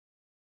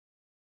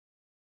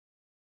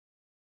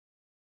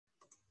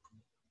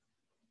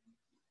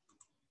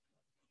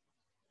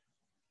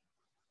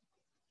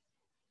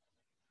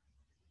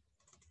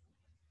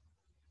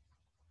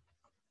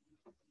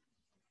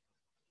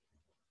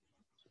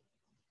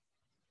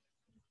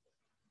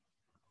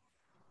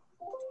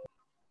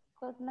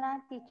Good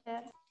night,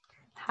 teacher.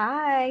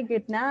 Hi,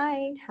 good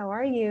night. How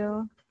are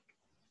you?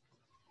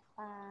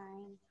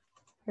 Fine.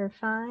 You're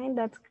fine,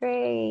 that's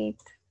great.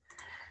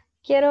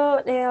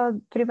 Quiero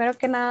primero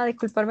que nada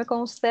disculparme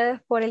con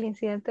ustedes por el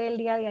incidente del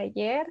día de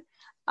ayer.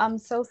 I'm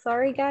so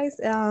sorry, guys.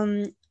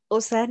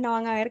 Ustedes no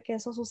van a ver que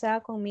eso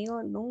suceda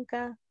conmigo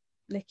nunca.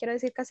 Les quiero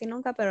decir casi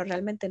nunca, pero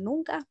realmente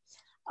nunca.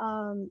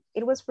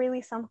 It was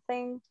really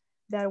something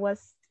that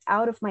was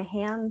out of my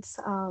hands.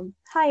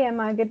 Hi,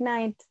 Emma, good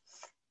night.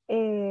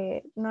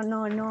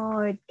 No,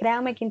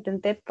 créanme que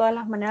intenté todas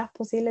las maneras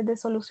posibles de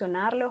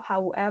solucionarlo.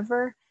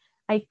 However,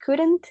 I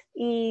couldn't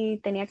y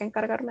tenía que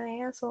encargarme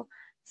de eso.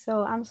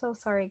 So, I'm so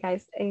sorry,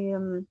 guys.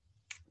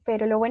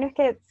 Pero lo bueno es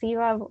que sí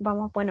va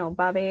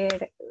a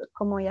haber,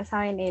 como ya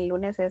saben, el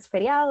lunes es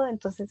feriado,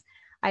 entonces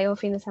hay un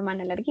fin de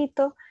semana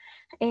larguito.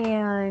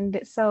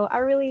 And so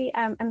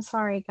I'm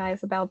sorry,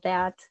 guys, about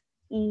that.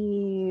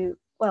 Y,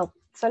 well,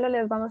 solo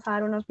les vamos a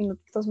dar unos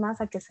minutitos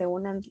más a que se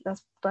unan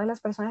todas las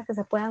personas que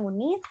se puedan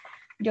unir.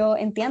 Yo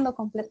entiendo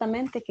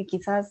completamente que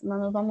quizás no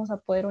nos vamos a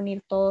poder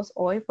unir todos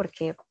hoy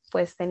porque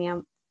pues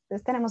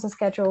tenemos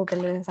schedule de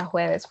lunes a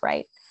jueves,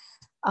 right?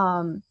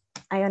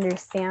 I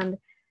understand.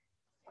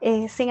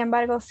 Sin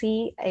embargo,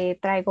 sí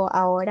traigo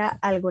ahora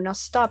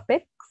algunos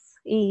topics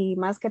y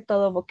más que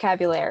todo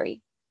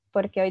vocabulary,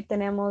 porque hoy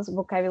tenemos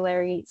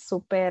vocabulary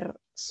súper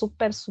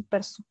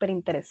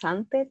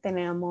interesante.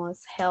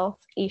 Tenemos health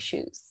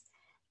issues,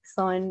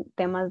 son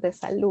temas de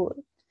salud.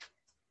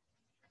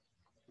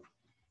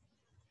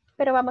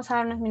 Pero vamos a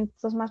dar unos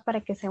minutos más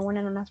para que se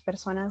unan unas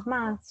personas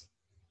más.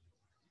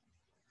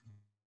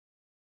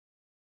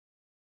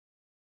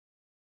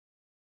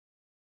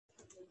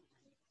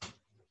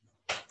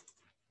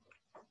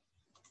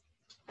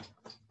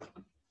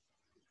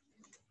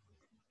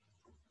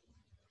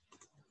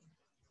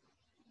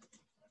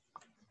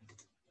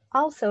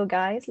 Also,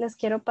 guys, les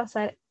quiero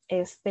pasar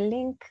este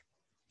link.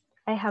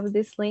 I have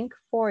this link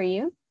for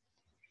you.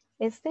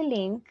 Este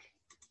link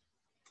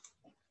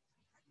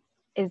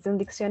es de un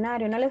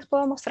diccionario. No les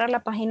puedo mostrar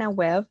la página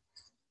web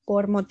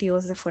por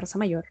motivos de fuerza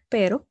mayor,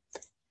 pero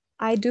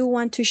I do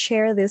want to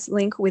share this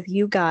link with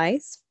you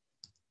guys.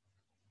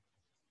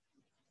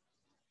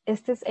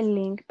 Este es el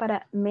link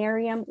para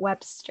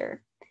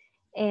Merriam-Webster.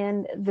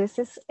 And this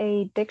is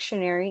a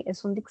dictionary,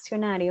 es un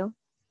diccionario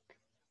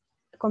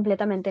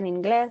completamente en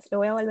inglés. Lo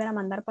voy a volver a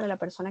mandar para la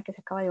persona que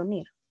se acaba de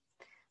unir.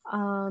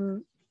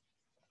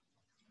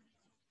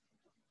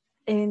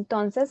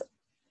 Entonces,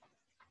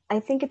 I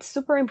think it's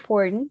super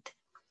important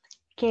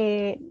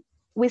que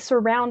we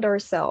surround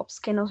ourselves,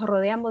 que nos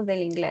rodeamos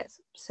del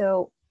inglés.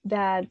 So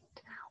that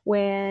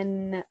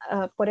when,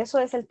 por eso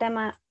es el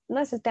tema, no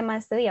es el tema de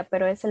este día,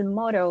 pero es el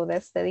motto de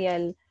este día,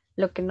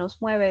 lo que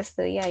nos mueve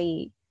este día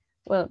y,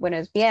 bueno,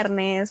 es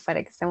viernes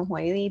para que estemos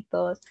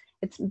moviditos.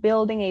 It's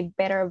building a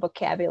better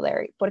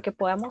vocabulary, porque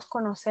podamos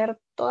conocer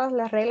todas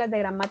las reglas de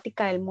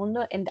gramática del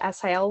mundo. And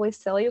as I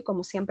always tell you,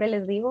 como siempre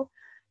les digo,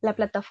 la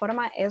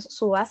plataforma es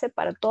su base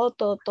para todo.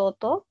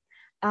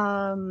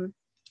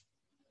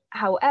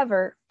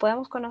 However,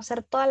 podemos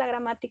conocer toda la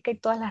gramática y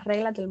todas las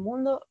reglas del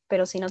mundo,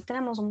 pero si no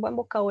tenemos un buen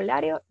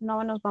vocabulario,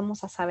 no nos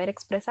vamos a saber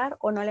expresar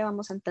o no le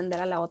vamos a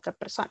entender a la otra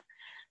persona.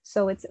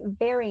 So it's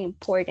very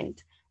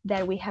important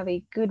that we have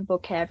a good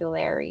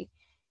vocabulary.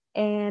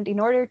 And in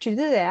order to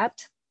do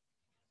that,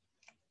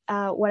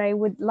 what I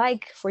would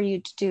like for you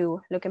to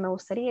do, lo que me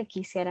gustaría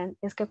que hicieran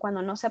es que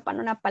cuando no sepan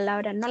una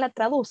palabra, no la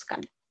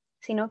traduzcan,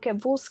 sino que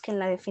busquen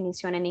la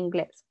definición en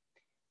inglés.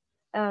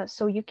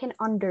 So you can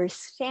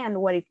understand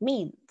what it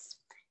means.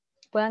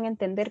 Puedan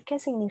entender qué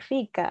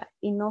significa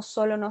y no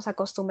solo nos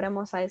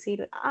acostumbremos a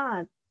decir,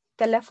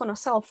 teléfono,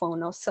 cell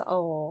phone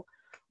o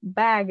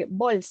bag,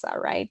 bolsa,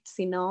 right?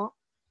 Sino,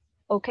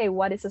 okay,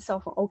 what is a cell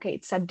phone? Okay,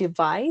 it's a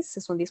device,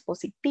 es un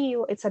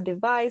dispositivo. It's a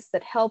device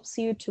that helps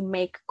you to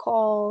make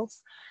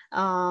calls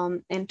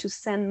and to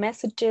send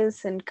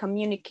messages and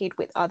communicate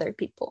with other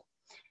people.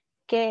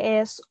 ¿Qué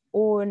es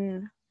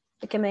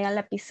que me digan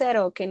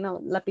lapicero? Que no,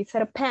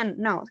 lapicero, pen,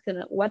 no.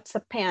 What's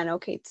a pen?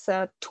 Okay, it's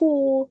a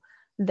tool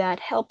that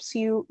helps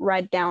you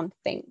write down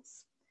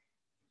things.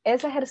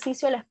 Ese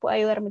ejercicio les puede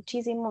ayudar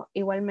muchísimo.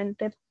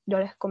 Igualmente, yo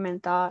les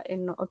comentaba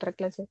en otra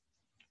clase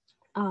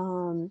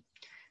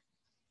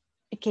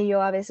que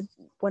yo a veces,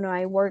 bueno,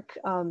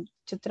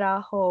 yo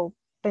trabajo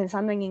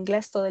pensando en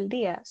inglés todo el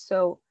día.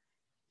 So,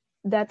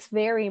 that's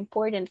very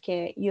important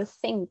que you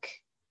think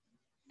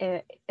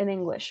in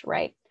English,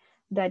 right?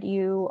 That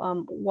you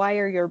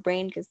wire your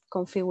brain, que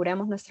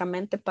configuremos nuestra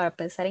mente para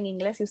pensar en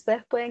inglés. Y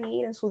ustedes pueden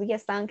ir en su día,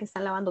 que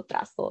están lavando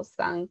trastos,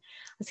 están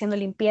haciendo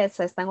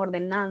limpieza, están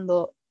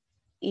ordenando.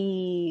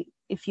 Y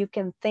if you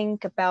can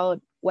think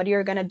about what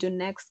you're going to do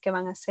next, qué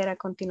van a hacer a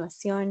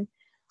continuación.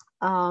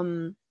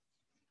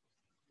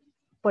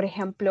 Por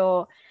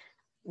ejemplo,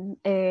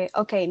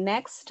 okay,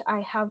 next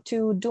I have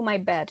to do my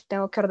bed.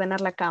 Tengo que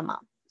ordenar la cama.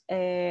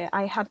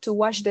 I have to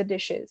wash the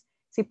dishes.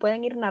 Si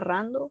pueden ir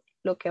narrando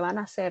lo que van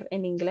a hacer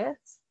en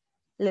inglés,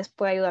 les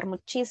puede ayudar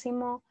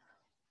muchísimo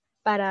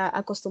para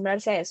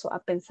acostumbrarse a eso,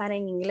 a pensar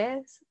en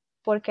inglés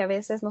porque a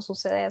veces nos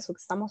sucede eso,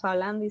 que estamos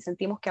hablando y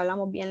sentimos que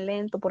hablamos bien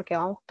lento porque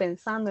vamos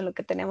pensando en lo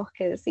que tenemos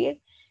que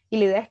decir y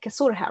la idea es que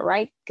surja,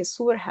 right? Que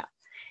surja.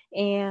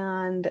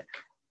 And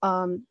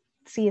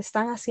si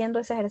están haciendo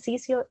ese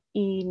ejercicio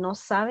y no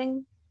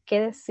saben qué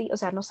decir, o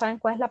sea, no saben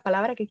cuál es la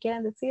palabra que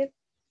quieren decir,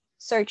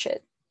 search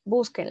it,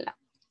 búsquenla.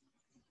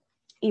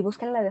 Y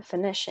busquen la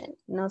definition,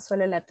 no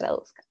solo la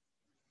traduzcan.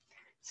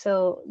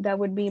 So that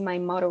would be my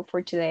motto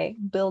for today,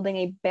 building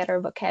a better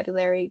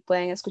vocabulary.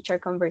 Pueden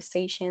escuchar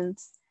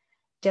conversations,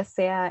 ya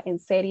sea en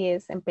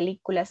series, en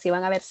películas. Si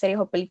van a ver series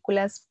o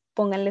películas,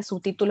 pónganle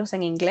subtítulos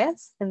en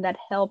inglés, and that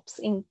helps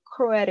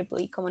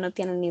incredibly, como no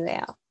tienen ni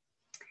idea.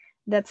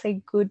 That's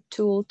a good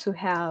tool to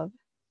have.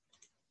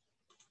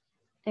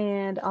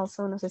 And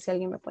also, no sé si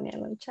alguien me ponía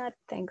en el chat.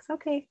 Thanks.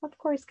 Okay, of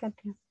course,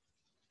 Katia.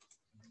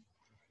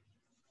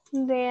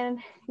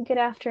 Then, good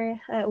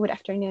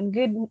afternoon,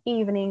 good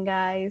evening,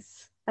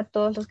 guys. A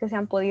todos los que se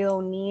han podido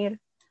unir.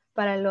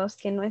 Para los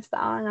que no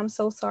estaban, I'm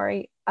so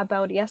sorry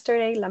about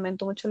yesterday.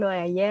 Lamento mucho lo de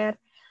ayer.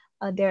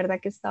 De verdad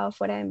que estaba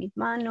fuera de mis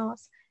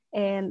manos.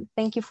 And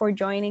thank you for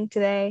joining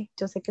today.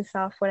 Yo sé que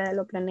estaba fuera de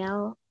lo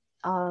planeado.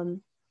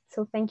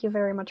 So thank you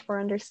very much for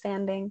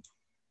understanding.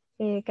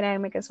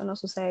 Créanme que eso no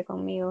sucede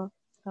conmigo.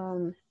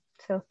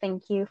 So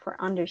thank you for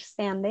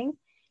understanding.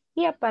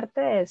 Y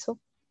aparte de eso,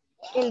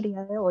 el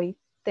día de hoy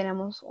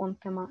tenemos un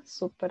tema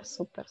súper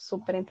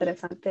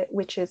interesante,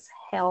 which is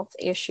health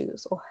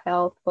issues or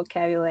health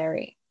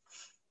vocabulary.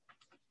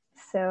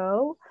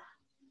 So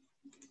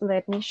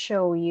let me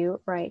show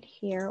you right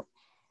here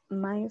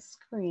my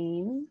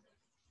screen.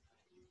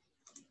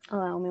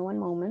 Allow me one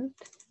moment.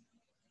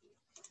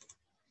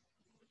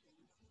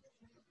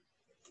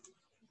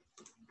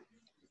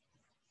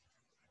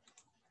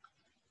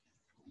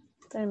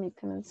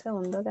 Permítame un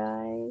segundo,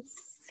 guys.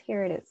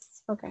 Here it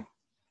is. Okay.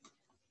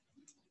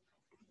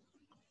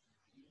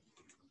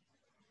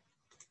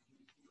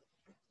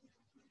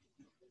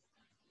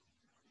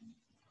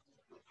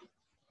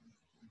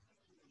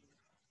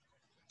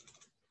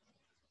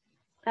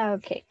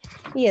 Ok,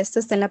 y esto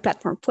está en la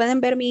plataforma.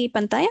 ¿Pueden ver mi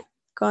pantalla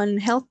con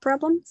health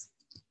problems?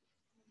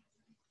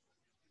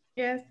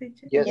 Yes,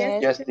 teacher.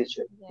 Yes,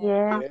 teacher.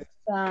 Yeah.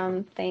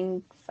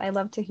 Thanks. I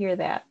love to hear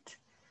that.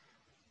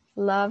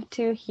 Love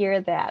to hear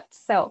that.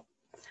 So,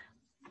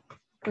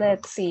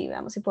 let's see.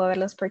 Vamos si puedo ver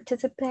los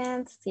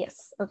participants.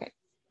 Yes, okay.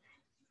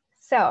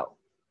 So,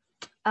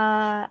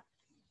 I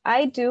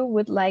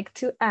would like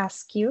to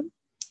ask you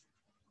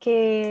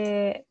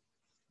que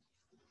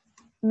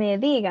me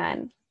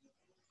digan,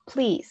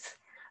 please,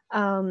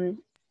 un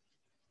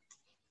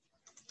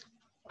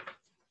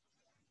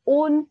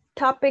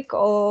topic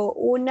o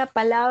una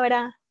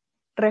palabra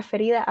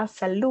referida a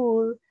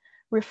salud,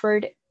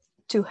 referred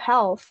to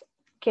health,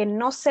 que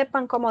no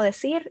sepan cómo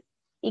decir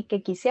y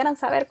que quisieran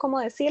saber cómo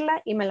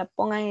decirla y me la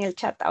pongan en el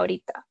chat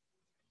ahorita.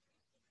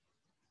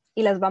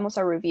 Y las vamos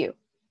a review.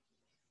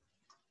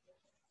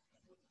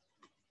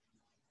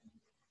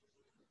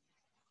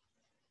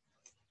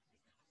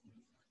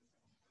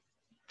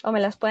 O me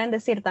las pueden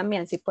decir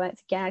también, si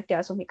quieren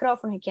activar sus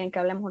micrófonos y quieren que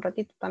hablemos un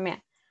ratito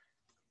también.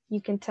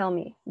 You can tell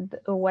me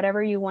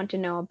whatever you want to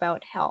know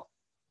about health.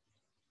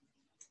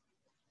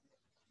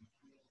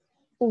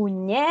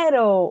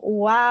 Uñero,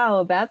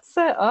 wow,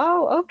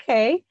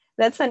 okay.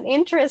 That's an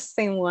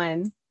interesting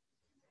one.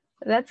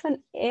 That's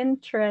an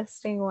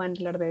interesting one.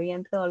 Dolor de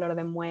vientre, dolor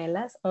de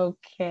muelas.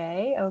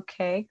 Okay,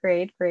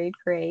 great.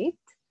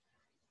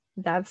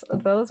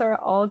 Those are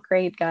all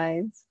great,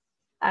 guys.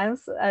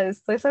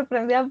 Estoy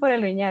sorprendida por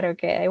el uñero,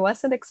 okay. I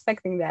wasn't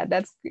expecting that.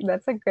 That's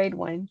a great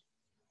one.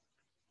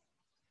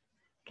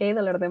 Okay,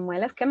 dolor de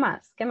muelas. ¿Qué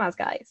más? ¿Qué más,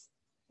 guys?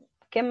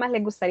 ¿Qué más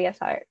les gustaría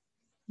saber?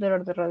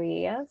 Dolor de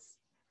rodillas.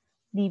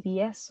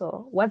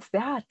 Divieso. What's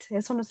that?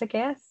 Eso no sé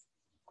qué es.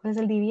 ¿Cuál es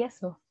el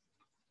divieso?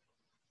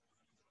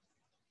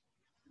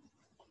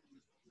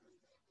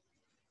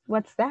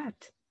 What's that,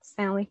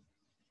 Stanley?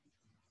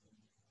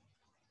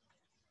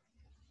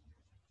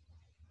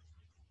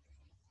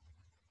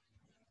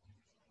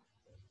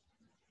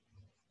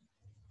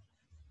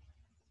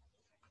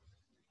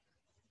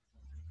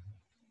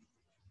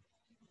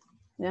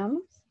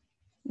 Veamos.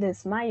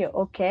 Desmayo.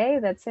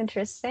 Okay, that's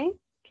interesting.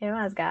 ¿Qué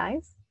más,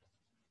 guys?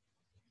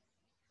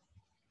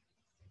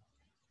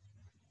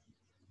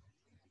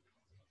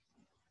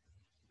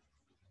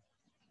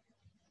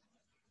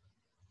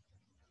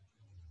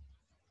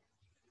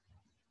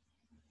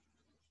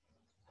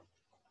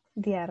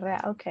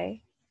 Diarrea,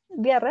 okay.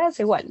 Diarrea es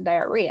igual,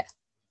 diarrhea.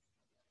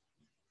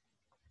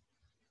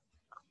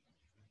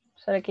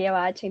 Solo que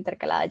lleva H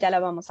intercalada, ya la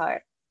vamos a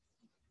ver.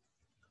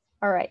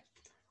 All right,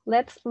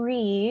 let's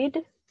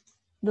read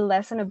the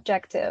lesson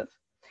objective.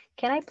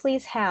 Can I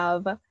please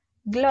have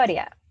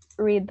Gloria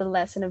read the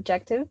lesson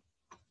objective?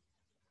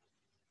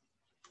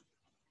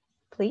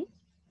 Please.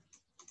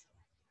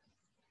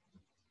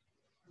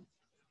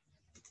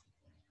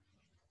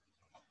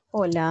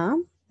 Hola,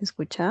 ¿me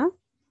escucha?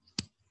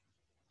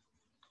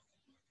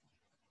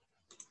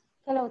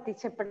 Hello,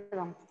 teacher,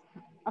 perdón.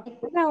 Okay.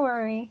 Don't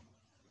worry.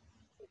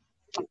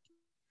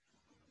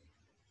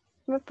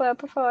 ¿Me puede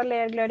por favor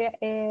leer, Gloria,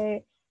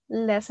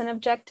 lesson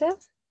objective?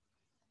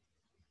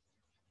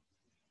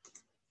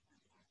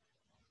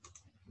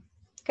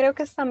 Creo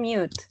que está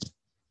mute.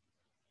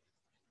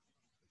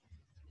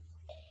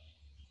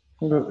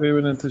 Good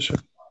evening, teacher.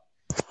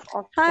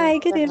 Ok, Hi,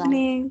 good perdón.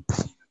 evening.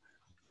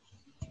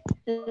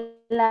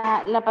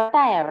 La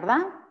pantalla,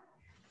 ¿verdad?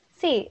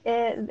 Sí,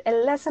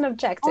 el lesson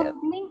objective.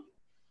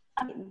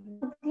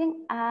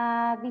 Link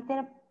a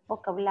dice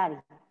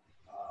vocabulario.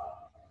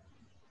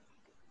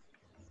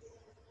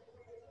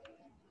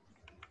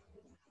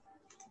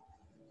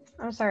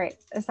 I'm sorry,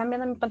 están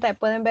viendo mi pantalla.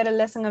 Pueden ver el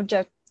lesson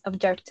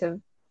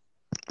objective.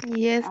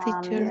 Yes,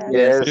 teacher.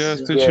 Yes,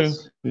 Yes, teacher.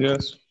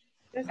 Yes.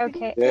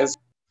 Okay. yes.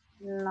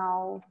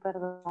 No,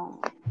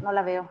 perdón, no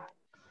la veo.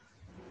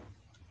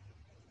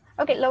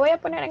 Okay, lo voy a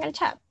poner en el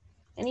chat.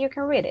 And you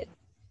can read it.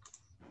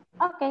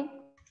 Ok.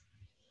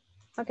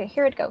 Okay,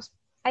 here it goes.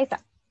 Ahí está.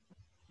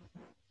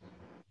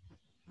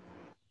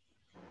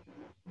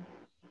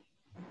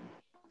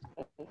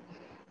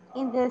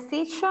 In the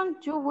session,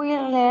 you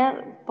will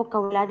learn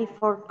vocabulary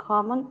for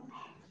common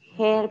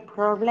health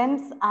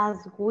problems as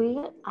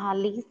well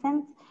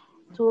listen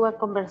to a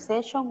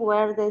conversation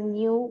where the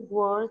new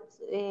words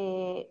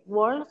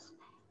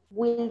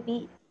will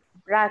be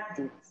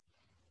practiced.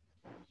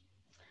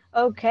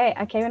 Okay,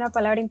 aquí hay una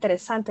palabra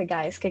interesante,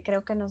 guys, que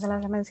creo que no se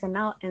las he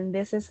mencionado. And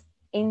this is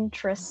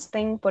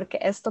interesting porque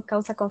esto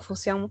causa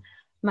confusión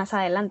más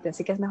adelante.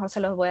 Así que es mejor se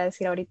los voy a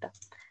decir ahorita.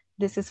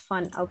 This is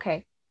fun.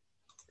 Okay.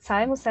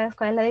 ¿Saben ustedes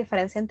cuál es la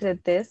diferencia entre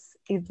this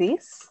y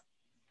this?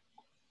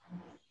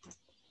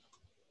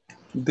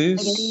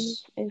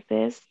 This, Es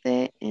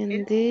este,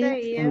 and this.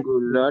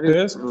 Singular.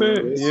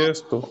 este y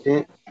esto.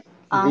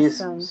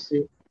 Awesome. This,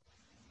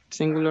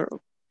 Singular.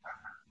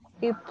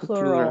 Y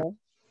plural.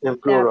 en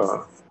plural.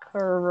 That's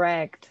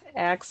correct.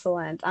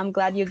 Excellent. I'm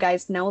glad you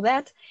guys know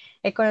that.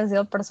 He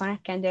conocido personas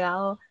que han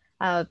llegado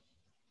a,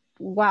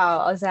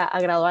 wow, o sea, a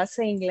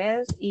graduarse de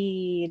inglés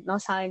y no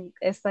saben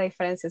esta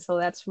diferencia. So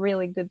that's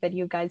really good that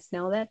you guys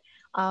know that.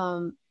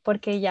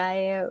 Porque ya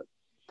he,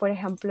 por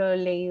ejemplo,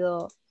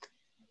 leído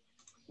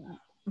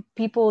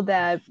people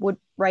that would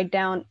write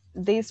down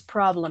these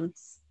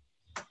problems.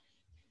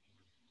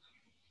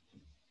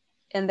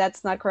 And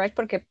that's not correct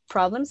porque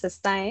problems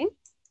está en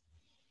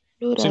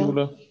Plural.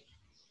 Singular.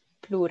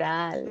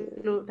 plural.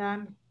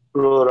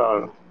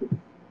 Plural.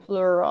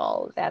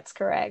 Plural, that's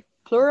correct.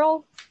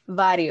 Plural,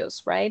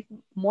 varios, right?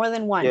 More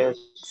than one. Yes.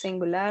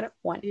 Singular,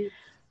 one.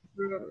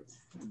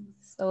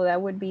 So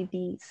that would be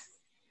these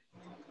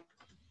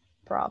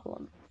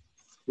problem.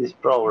 This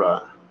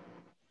plural.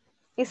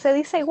 Y se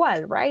dice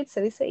igual, right?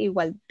 Se dice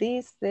igual.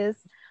 This,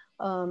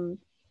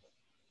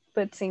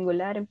 but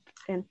singular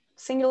and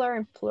singular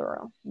and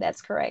plural.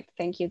 That's correct.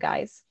 Thank you,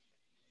 guys.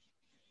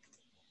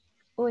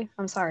 Uy,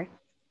 I'm sorry.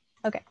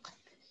 Okay.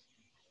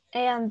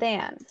 And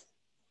then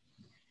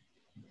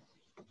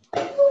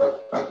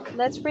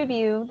let's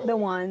review the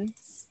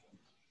ones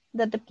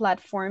that the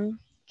platform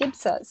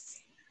gives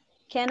us.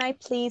 Can I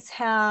please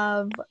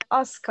have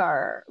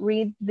Oscar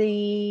read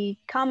the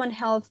common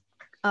health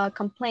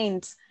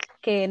complaints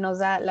que nos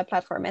da la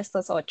plataforma,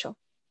 estos 8?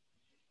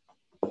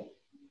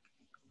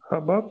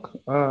 Habak,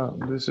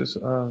 this is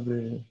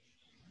the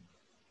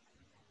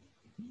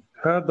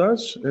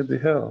headache and the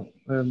hair,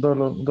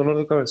 dolor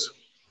de cabeza.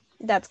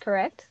 That's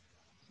correct.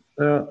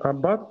 A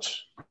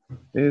batch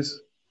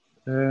is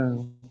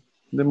the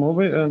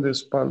movie and the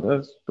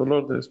espalda,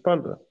 dolor de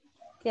espalda.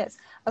 Yes.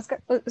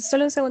 Oscar,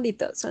 solo un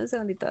segundito,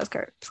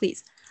 Oscar,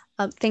 please.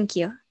 Thank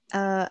you.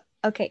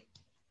 Okay.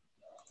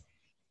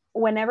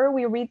 Whenever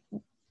we read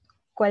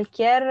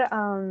cualquier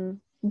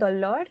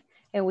dolor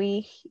and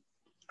we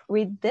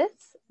read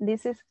this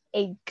is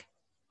ache.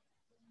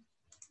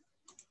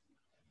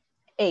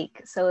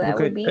 Ache. So that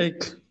Okay, would be,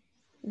 ache.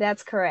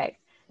 that's correct.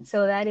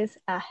 So that is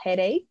a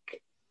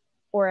headache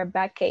or a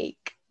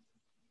backache.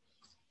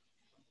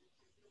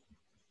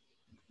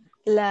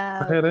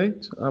 A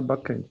headache, a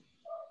backache.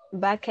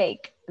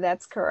 Backache,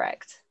 that's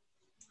correct.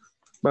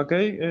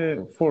 Backache,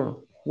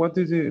 what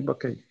is the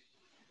backache?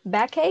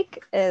 Backache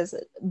is,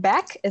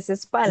 back is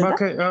espalda.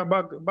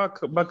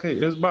 Backache,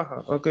 backache is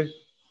baja, okay.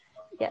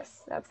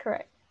 Yes, that's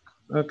correct.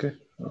 Okay,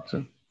 that's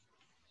it.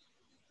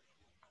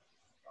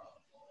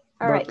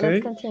 All right, let's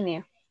Backache.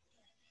 continue.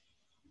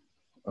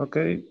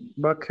 Okay,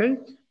 backache.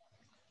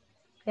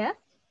 Yeah.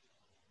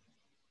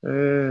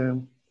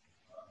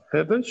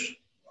 Headache.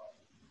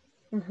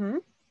 Mm-hmm.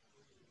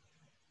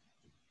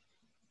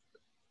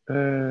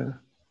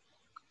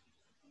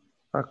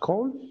 A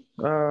cold.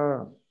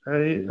 A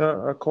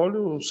cold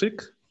or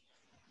sick.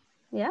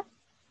 Yeah.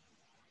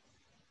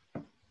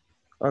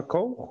 A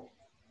cold.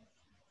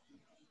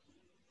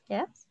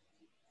 Yes.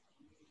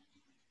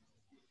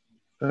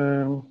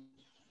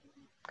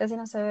 Casi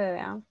no se ve,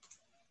 ¿verdad?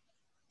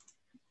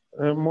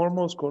 More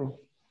muscle.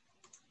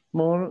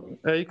 More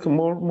ache,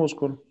 more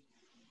muscle.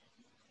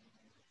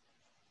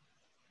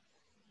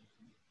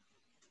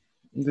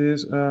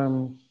 This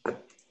you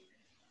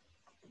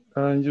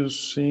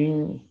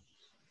see,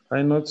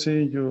 I not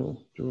see you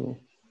No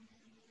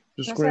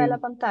se ve screen. la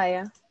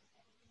pantalla.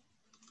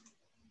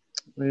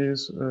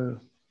 is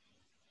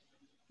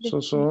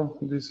so.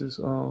 This is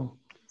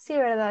Sí,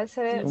 ¿verdad?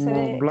 Se como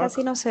ve, black.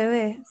 casi no se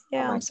ve.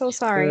 Yeah, I'm so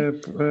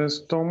sorry.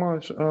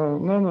 Stomach.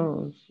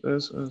 No.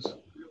 Es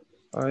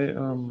I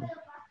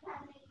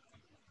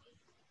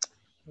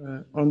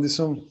on the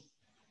some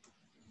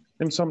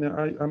insomnia.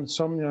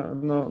 Insomnia.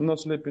 No,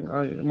 not sleeping.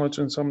 Much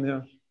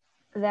insomnia.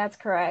 That's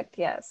correct,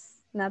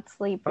 yes. Not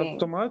sleeping.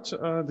 Too much.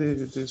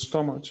 The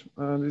stomach.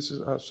 This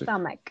is acid.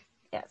 Stomach,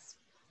 yes.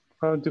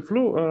 The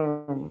flu.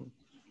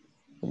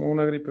 Como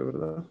una gripe,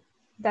 ¿verdad?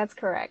 That's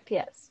correct,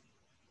 yes.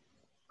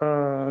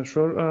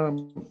 Short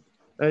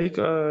ache,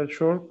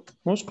 short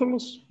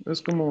músculos. Es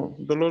como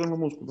dolor en los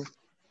músculos.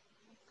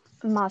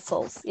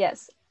 Muscles,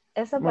 yes.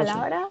 Esa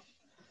palabra,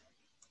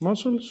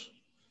 Muscles.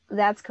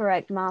 that's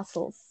correct,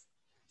 muscles.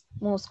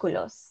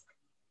 Músculos.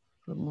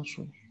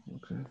 Muscles.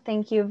 Okay.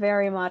 Thank you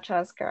very much,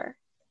 Oscar.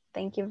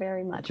 Thank you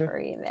very much for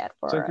reading that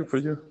for us. Thank you for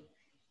you.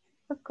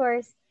 Of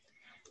course.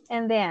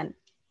 And then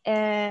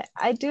I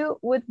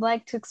would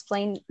like to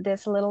explain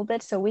this a little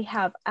bit. So we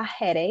have a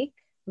headache,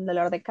 un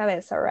dolor de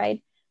cabeza,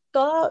 right?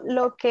 Todo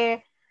lo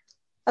que,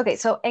 okay,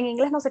 so en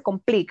inglés no se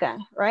complican,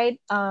 right?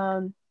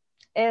 Vamos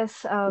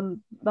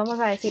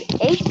a decir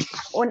ache.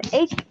 Un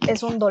ache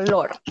es un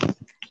dolor.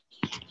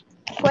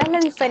 ¿Cuál es la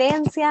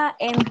diferencia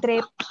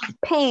entre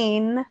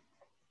pain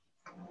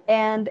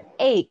and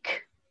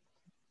ache?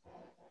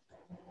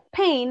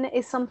 Pain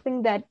is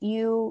something that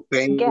you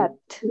get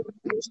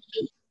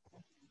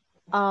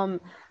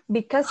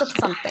because of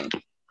something.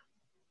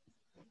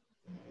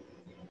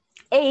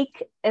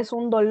 Ache es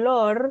un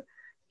dolor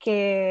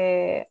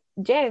que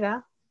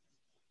llega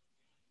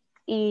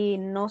y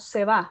no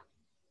se va,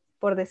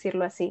 por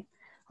decirlo así.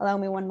 Allow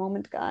me one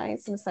moment,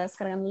 guys. Me está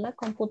descargando la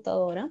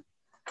computadora.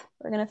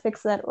 We're going to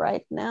fix that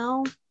right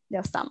now.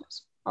 Ya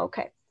estamos.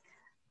 Okay.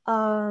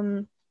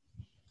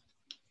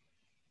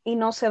 Y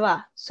no se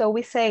va. So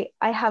we say,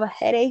 I have a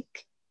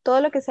headache.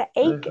 Todo lo que sea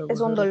ache es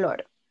un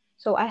dolor.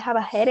 So I have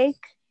a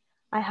headache.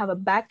 I have a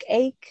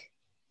backache.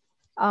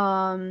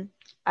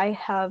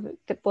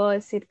 Te puedo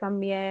decir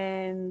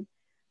también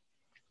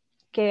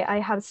que I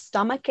have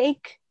stomach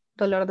ache,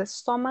 dolor de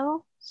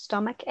estómago,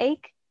 stomach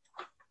ache.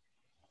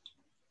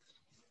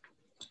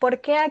 ¿Por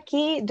qué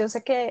aquí? Yo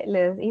sé que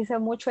les hice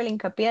mucho el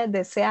hincapié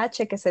de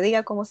CH, que se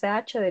diga como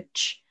CH, de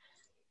ch.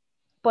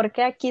 ¿Por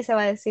qué aquí se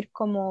va a decir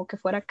como que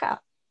fuera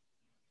acá?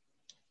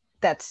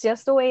 That's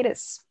just the way it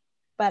is.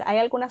 But hay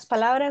algunas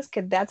palabras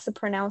que that's the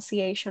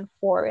pronunciation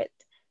for it.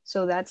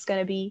 So that's going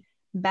to be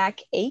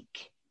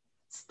backache,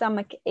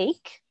 stomach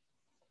ache.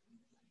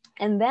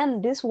 And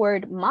then this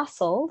word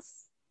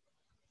muscles,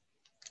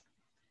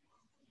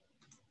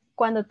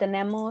 cuando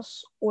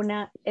tenemos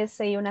una S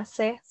y una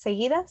C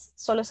seguidas,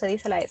 solo se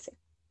dice la S.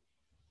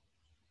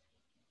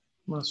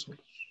 Muscles.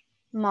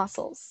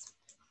 Muscles.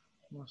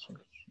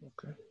 Muscles,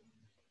 okay.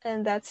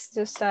 And that's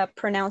just a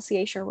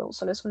pronunciation rule.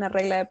 Solo es una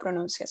regla de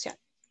pronunciación.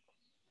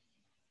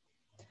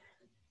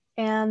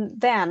 And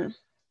then,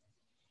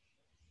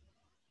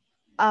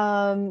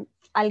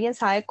 ¿alguien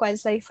sabe cuál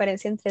es la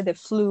diferencia entre the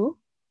flu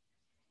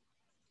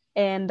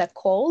and the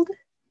cold?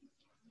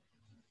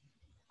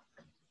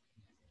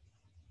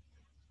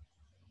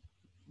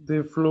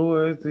 The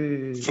flu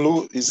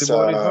is the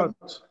body hot.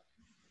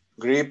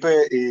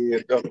 Gripe y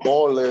el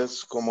cold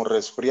es como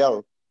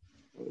resfriado.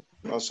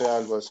 No sé,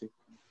 algo así.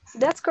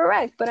 That's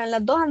correct, pero en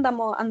las dos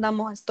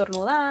andamos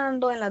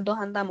estornudando, en las dos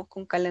andamos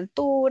con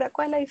calentura.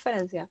 ¿Cuál es la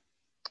diferencia?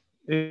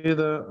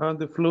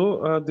 The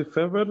flu, the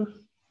fever.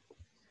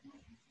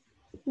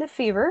 The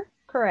fever,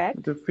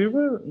 correct. The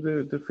fever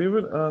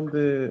and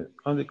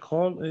the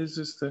cold is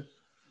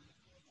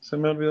se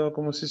me ha olvidado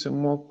cómo se dice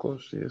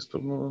mocos y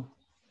estornudo.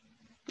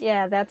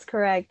 Yeah, that's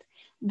correct.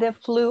 The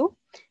flu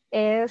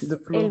es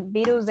el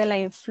virus de la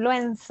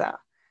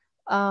influenza.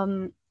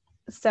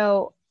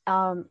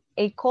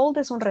 A cold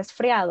es un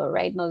resfriado,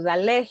 right? Nos da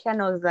alergia,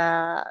 nos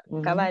da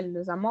cabal,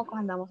 nos da mocos,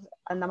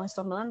 andamos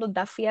estornudando,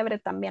 da fiebre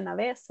también a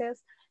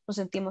veces, nos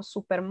sentimos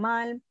súper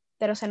mal,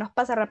 pero se nos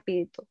pasa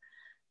rapidito.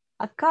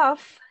 A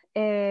cough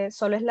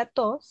solo es la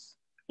tos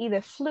y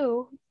the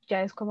flu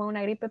ya es como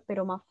una gripe,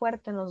 pero más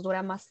fuerte, nos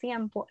dura más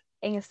tiempo.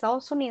 En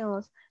Estados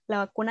Unidos, la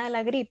vacuna de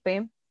la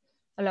gripe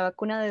o la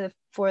vacuna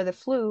for the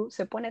flu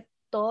se pone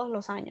todos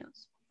los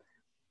años.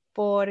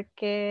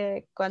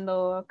 Porque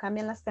cuando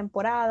cambian las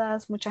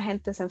temporadas, mucha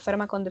gente se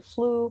enferma con the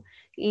flu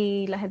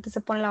y la gente se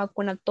pone la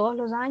vacuna todos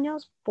los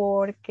años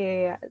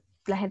porque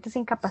la gente se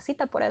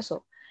incapacita por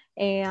eso.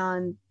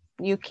 And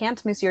you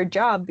can't miss your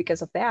job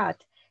because of that.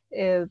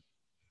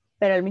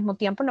 Pero al mismo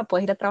tiempo no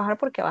puedes ir a trabajar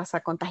porque vas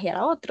a contagiar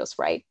a otros,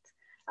 right?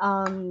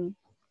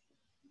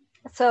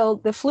 So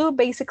the flu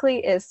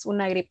basically es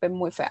una gripe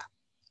muy fea.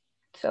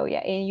 So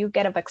yeah, and you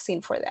get a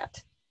vaccine for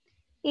that.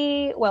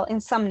 Y, well,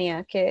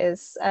 insomnia, que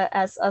es,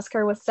 as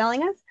Oscar was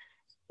telling us,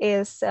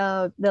 is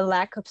the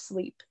lack of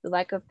sleep, the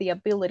lack of the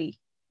ability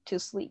to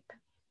sleep,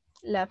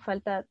 la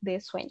falta de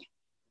sueño.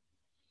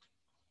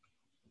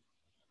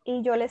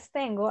 Y yo les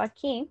tengo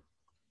aquí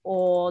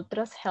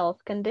otras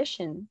health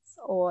conditions,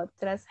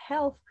 otras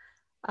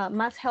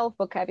más health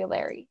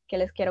vocabulary que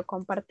les quiero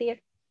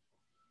compartir.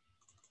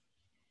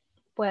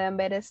 ¿Pueden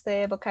ver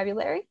este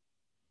vocabulary?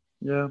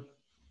 Yeah.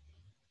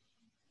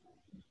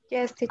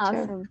 Yes, teacher.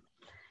 Awesome.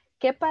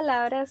 ¿Qué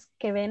palabras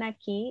que ven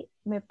aquí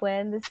me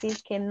pueden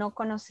decir que no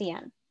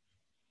conocían?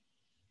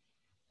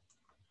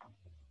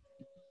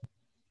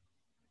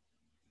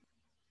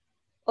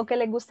 O que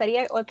les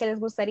gustaría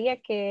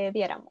que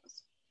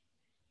viéramos.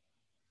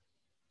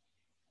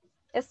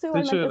 Esto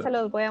igualmente Teacher. se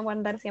los voy a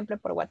mandar siempre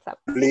por WhatsApp.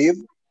 Bleed.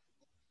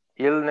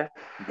 Illness.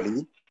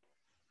 Bleed.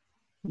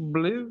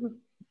 Believe.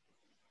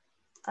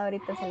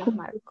 Ahorita se los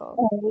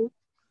marco.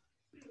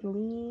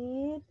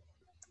 Bleed.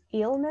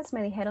 Illness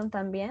me dijeron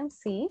también,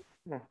 sí.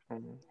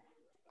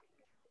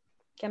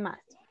 ¿Qué más?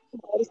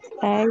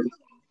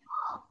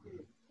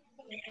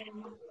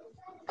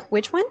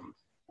 Which one?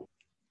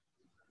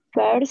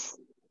 First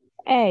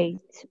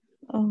aid.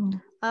 Oh,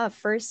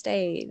 First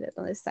aid.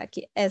 ¿Dónde está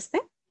aquí?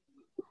 Este.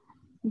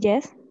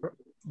 yes.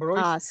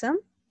 Awesome.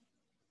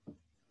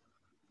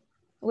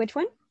 Which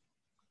one?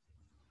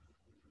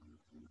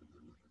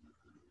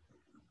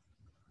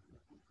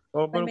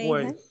 ¿Cuál me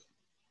Overweight. dije?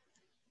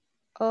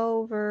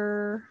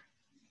 Over.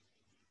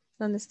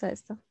 ¿Dónde está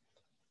esto?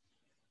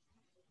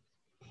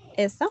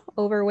 ¿Esto?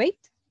 Overweight.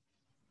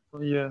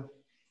 Yeah.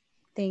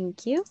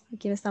 Thank you.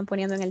 Aquí me están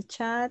poniendo en el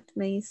chat.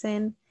 Me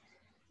dicen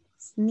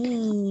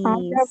sneeze.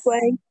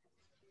 Underweight.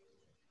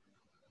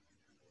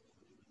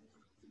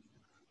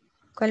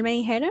 ¿Cuál me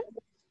dijeron?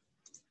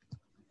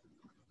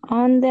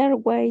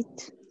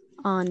 Underweight.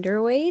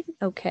 Underweight.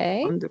 Ok.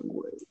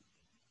 Underweight.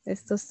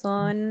 Estos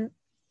son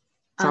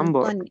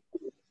Sunburn.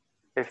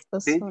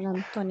 Estos Stitch. son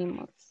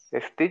antónimos.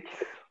 Stitch.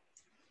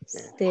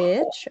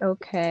 Stitch.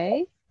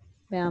 Ok.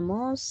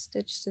 Veamos.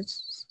 Stitch.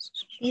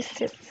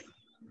 ISSS.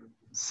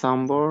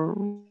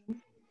 Sunburn.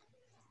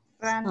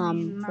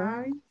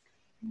 Sunburn.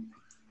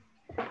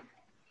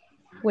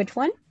 Which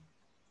one?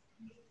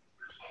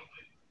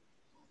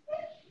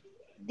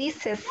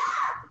 Disease.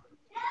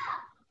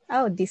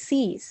 Oh,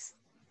 disease.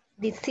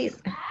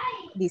 Disease.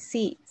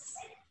 Disease.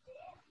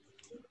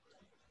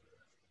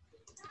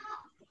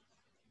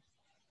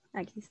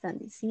 Aquí están,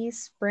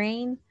 disease,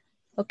 sprain.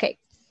 Ok,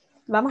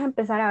 vamos a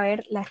empezar a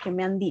ver las que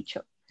me han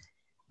dicho.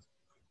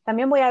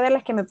 También voy a ver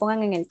las que me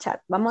pongan en el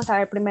chat. Vamos a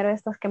ver primero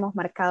estas que hemos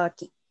marcado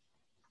aquí.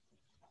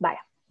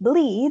 Vaya,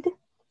 bleed.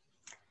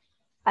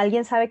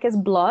 ¿Alguien sabe qué es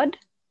blood?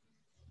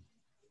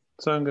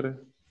 Sangre.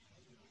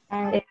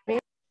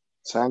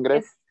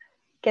 Sangre.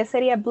 ¿Qué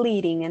sería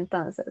bleeding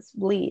entonces?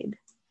 Bleed.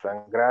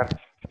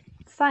 Sangrar.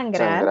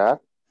 Sangrar.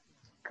 Sangrar.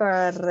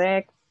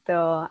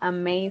 Correcto.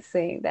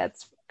 Amazing.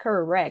 That's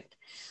correct.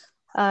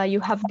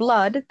 You have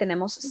blood.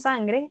 Tenemos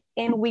sangre.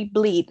 And we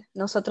bleed.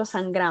 Nosotros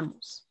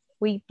sangramos.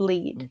 We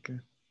bleed. Okay.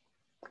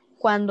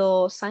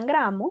 Cuando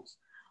sangramos,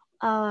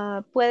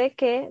 puede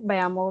que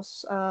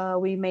vayamos,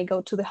 we may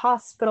go to the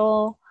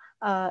hospital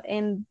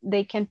and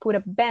they can put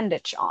a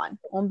bandage on.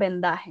 Un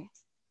vendaje.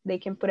 They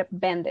can put a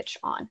bandage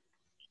on.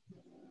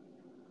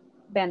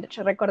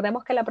 Bandage.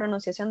 Recordemos que la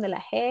pronunciación de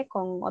la G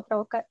con otra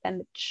boca,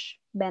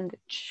 bandage,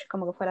 bandage,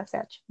 como que fuera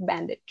CH,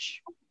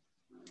 bandage.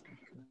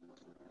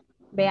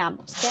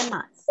 Veamos, ¿qué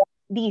más?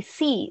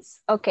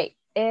 Disease. Ok,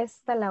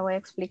 esta la voy a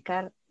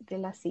explicar de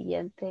la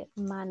siguiente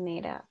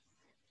manera.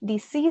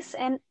 Disease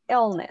and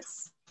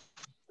illness.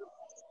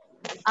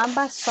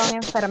 Ambas son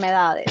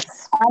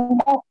enfermedades.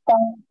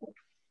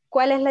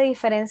 ¿Cuál es la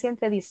diferencia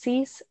entre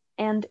disease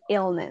and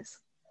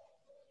illness?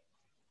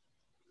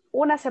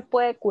 Una se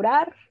puede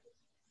curar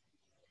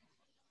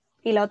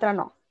y la otra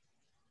no.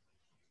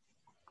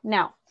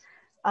 Now,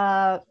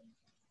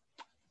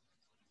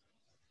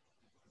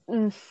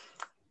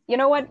 you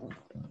know what?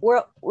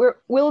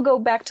 We'll go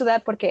back to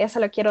that porque esa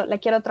la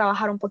quiero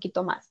trabajar un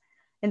poquito más.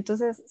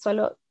 Entonces,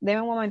 solo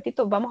denme un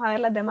momentito, vamos a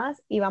ver las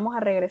demás y vamos a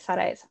regresar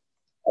a esa.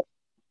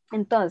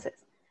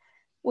 Entonces,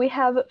 we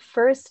have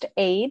first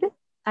aid.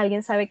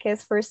 ¿Alguien sabe qué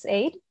es first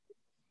aid?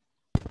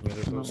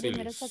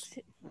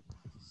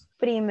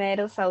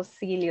 Primeros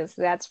auxilios,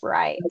 that's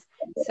right.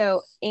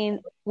 So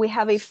we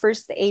have a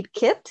first aid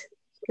kit,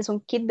 que es un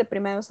kit de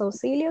primeros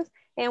auxilios,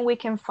 and we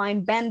can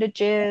find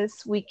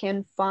bandages, we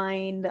can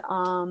find,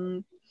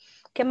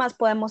 ¿qué más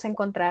podemos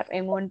encontrar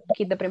en un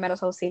kit de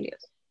primeros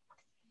auxilios?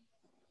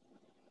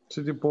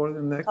 City ball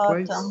and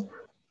necklace.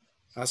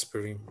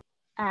 Aspirin.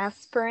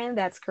 Aspirin,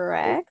 that's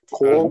correct.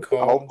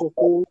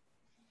 Alcohol.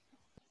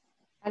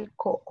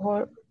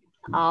 Alcohol.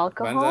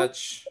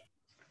 Bandage.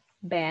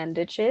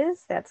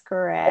 Bandages, that's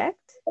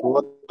correct.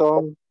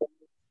 Cotton.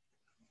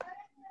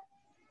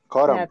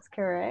 Cotton. That's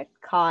correct.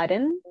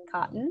 Cotton.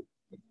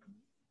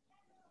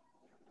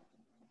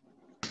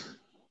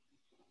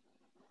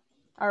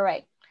 All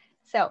right.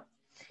 So,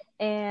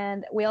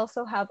 and we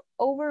also have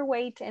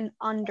overweight and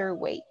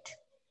underweight.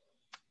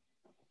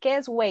 ¿Qué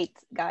es weight,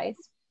 guys?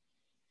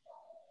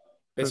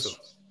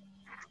 Peso.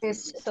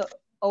 So,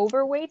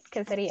 overweight,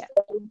 ¿qué sería?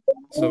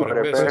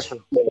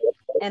 Sobrepeso.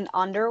 And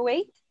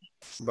underweight?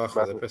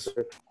 Bajo de peso.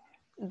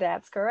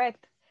 That's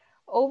correct.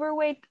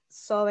 Overweight,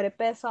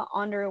 sobrepeso,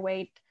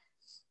 underweight,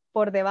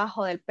 por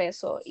debajo del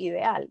peso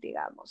ideal,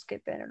 digamos, que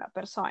tiene una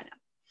persona.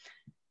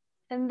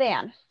 And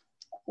then,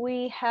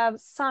 we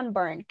have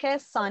sunburn. ¿Qué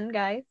es sun,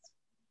 guys?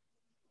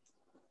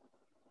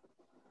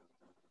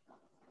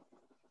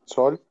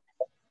 Sol.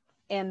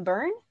 And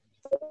burn?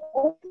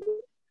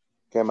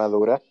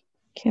 Quemadura.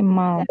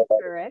 Quemado.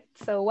 That's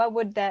correct. So what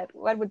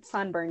would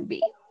sunburn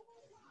be?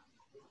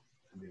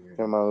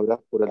 Quemadura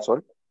por el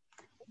sol.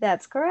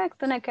 That's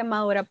correct. Una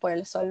quemadura por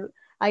el sol.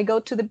 I go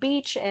to the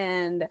beach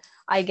and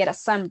I get a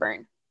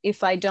sunburn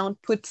if I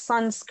don't put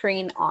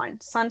sunscreen on.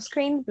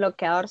 Sunscreen,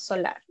 bloqueador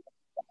solar.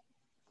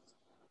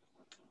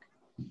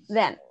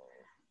 Then,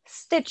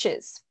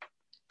 stitches.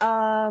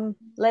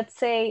 Let's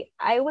say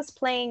I was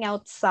playing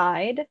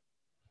outside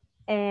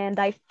and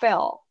I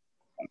fell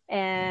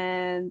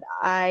and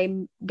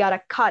I got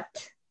a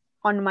cut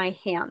on my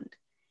hand.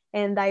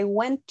 And I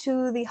went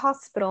to the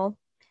hospital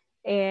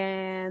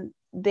and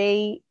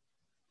they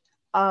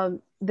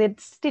did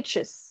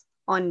stitches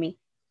on me.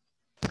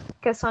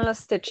 ¿Qué son los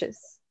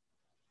stitches?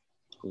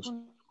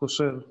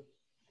 Coser.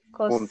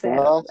 Coser.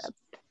 Puntadas.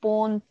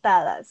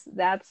 Puntadas.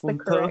 That's the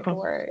correct Puntadas.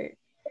 word.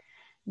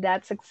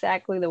 That's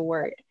exactly the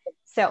word.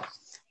 So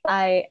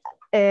I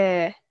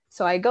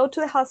go to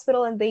the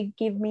hospital and they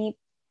give me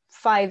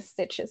 5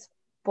 stitches,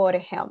 por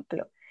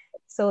ejemplo.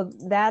 So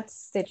that's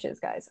stitches,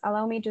 guys.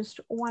 Allow me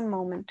just one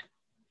moment.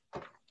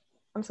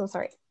 I'm so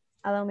sorry.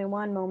 Allow me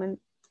one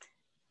moment.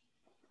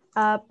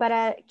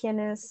 Para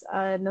quienes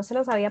no se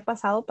los había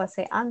pasado,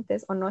 pasé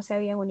antes, o no se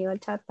habían unido al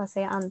chat,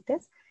 pasé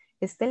antes,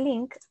 este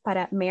link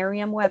para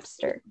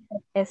Merriam-Webster.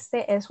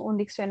 Este es un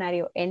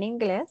diccionario en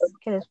inglés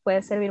que les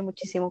puede servir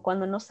muchísimo.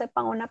 Cuando no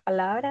sepan una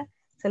palabra,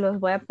 se los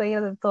voy a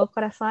pedir de todo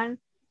corazón,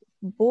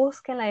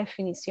 busquen la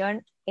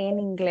definición en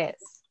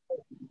inglés.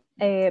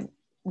 De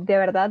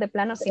verdad, de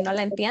plano, si no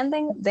la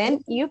entienden,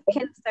 then you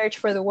can search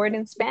for the word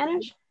in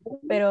Spanish,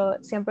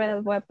 pero siempre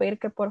les voy a pedir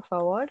que por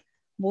favor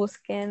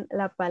busquen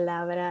la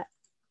palabra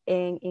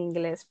en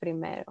inglés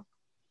primero.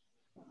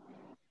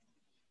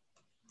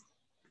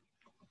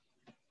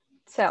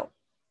 So,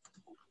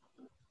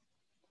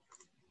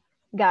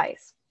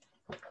 guys,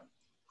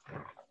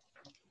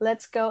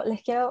 let's go.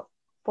 Les quiero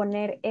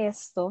poner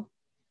esto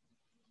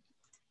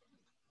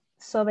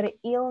sobre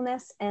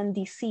illness and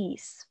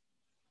disease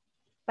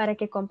para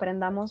que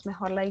comprendamos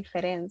mejor la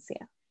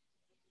diferencia.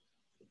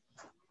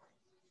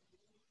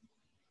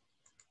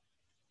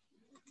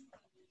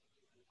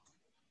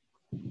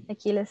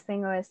 Aquí les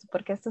tengo esto,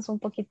 porque esto es un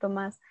poquito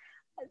más,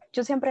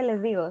 yo siempre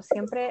les digo,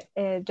 siempre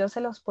yo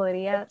se los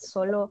podría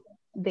solo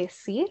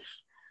decir,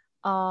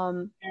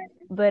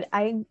 but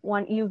I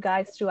want you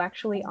guys to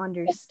actually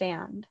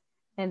understand,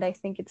 and I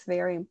think it's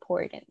very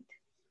important.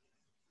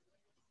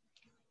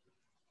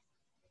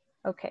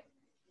 Okay.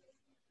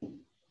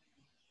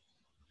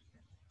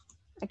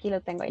 Aquí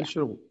lo tengo ya.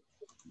 Teacher,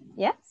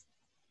 Yes?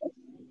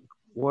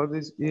 what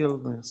is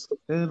illness?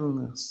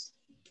 Illness.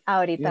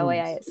 Ahorita voy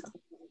a Illness. eso.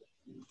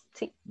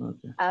 Sí,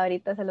 Okay.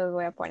 ahorita se los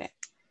voy a poner.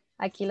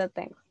 Aquí lo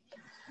tengo.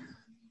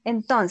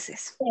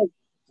 Entonces,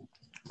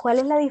 ¿cuál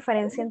es la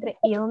diferencia entre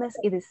illness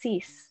y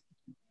disease?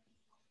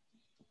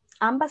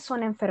 Ambas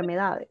son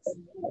enfermedades,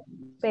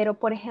 pero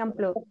por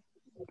ejemplo,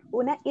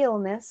 una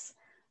illness,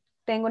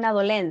 tengo una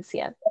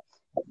dolencia,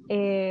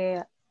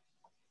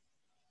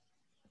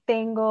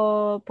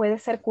 puede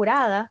ser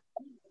curada,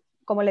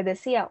 como les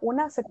decía,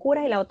 una se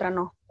cura y la otra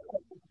no,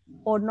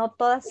 o no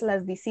todas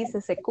las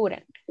diseases se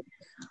curan.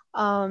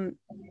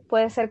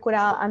 Puede ser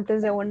curada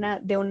antes de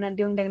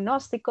un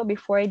diagnóstico,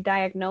 before a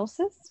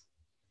diagnosis,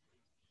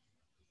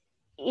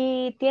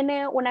 y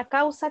tiene una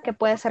causa que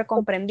puede ser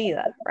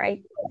comprendida,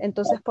 right?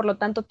 Entonces, por lo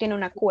tanto, tiene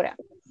una cura.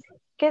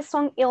 ¿Qué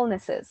son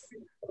illnesses?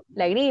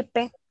 La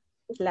gripe,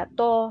 la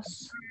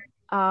tos,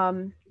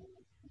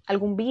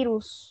 algún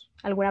virus,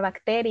 alguna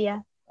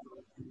bacteria,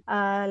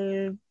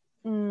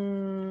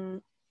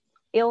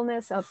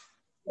 illness of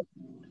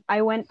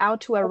I went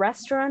out to a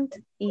restaurant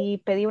y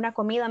pedí una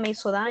comida, me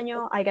hizo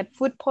daño, I got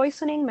food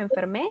poisoning, me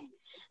enfermé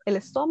del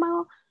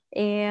estómago,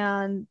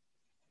 and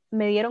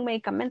me dieron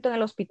medicamento en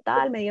el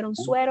hospital, me dieron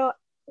suero,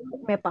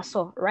 me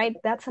pasó, right?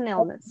 That's an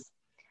illness.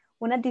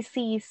 Una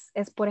disease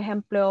es, por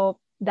ejemplo,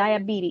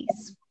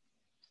 diabetes,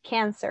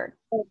 cancer,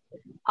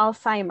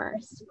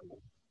 Alzheimer's,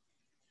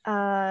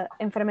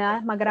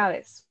 enfermedades más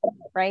graves,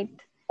 right?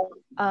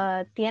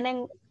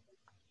 Tienen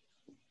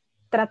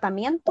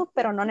tratamiento,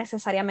 pero no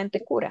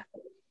necesariamente cura.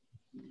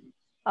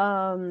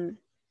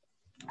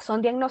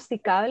 Son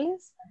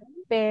diagnosticables,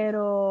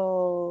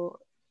 pero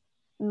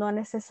no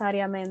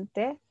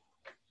necesariamente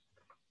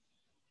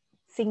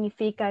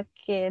significa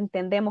que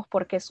entendemos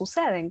por qué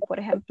suceden. Por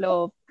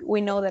ejemplo,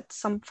 we know that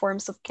some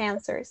forms of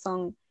cancer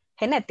son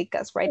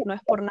genéticas, right? No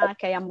es por nada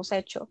que hayamos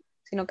hecho,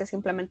 sino que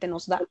simplemente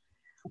nos da.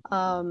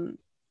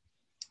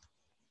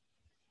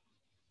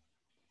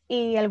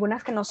 Y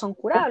algunas que no son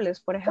curables,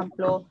 por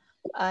ejemplo,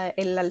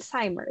 el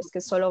Alzheimer's, que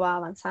solo va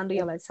avanzando y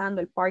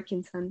avanzando, el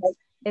Parkinson's,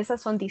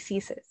 esas son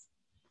diseases.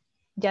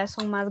 Ya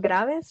son más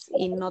graves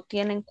y no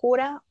tienen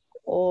cura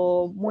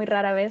o muy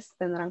rara vez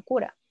tendrán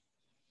cura.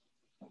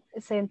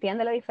 ¿Se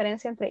entiende la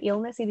diferencia entre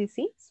illness y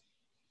disease?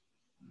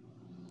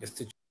 Yes,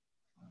 teacher.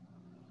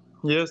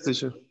 Yes,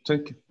 teacher.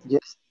 Thank you.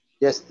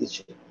 Yes,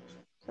 teacher.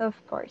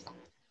 Of course.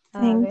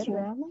 Thank you.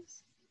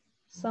 Veamos.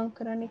 Son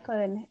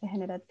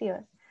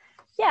crónico-degenerativas.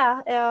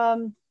 Yeah,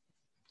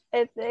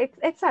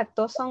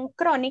 Exacto, son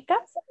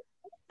crónicas.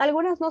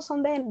 Algunas no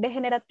son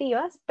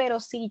degenerativas, pero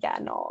sí ya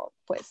no,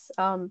 pues,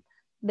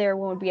 there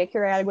won't be a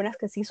cure. Hay algunas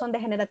que sí son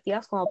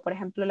degenerativas, como por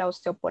ejemplo la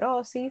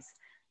osteoporosis.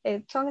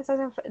 Son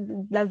esas,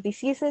 las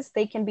diseases,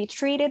 they can be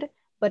treated,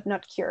 but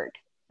not cured,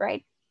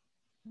 right?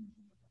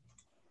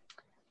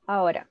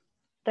 Ahora,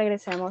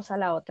 regresemos a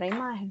la otra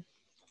imagen.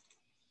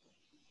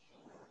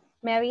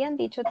 Me habían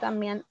dicho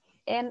también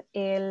en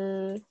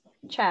el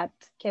chat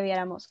que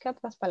viéramos qué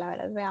otras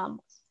palabras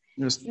veamos.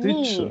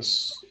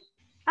 Stitches.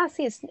 Ah,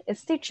 sí,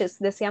 stitches,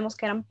 decíamos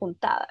que eran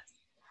puntadas.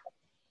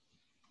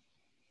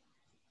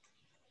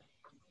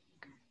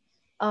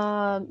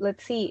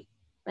 Let's see,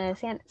 me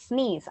decían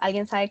sneeze.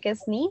 ¿Alguien sabe qué es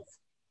sneeze?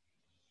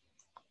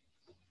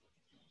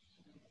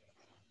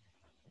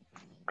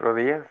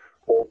 Rodillas.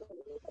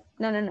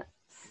 No.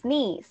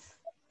 Sneeze.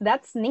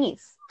 That's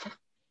sneeze.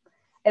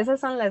 Esas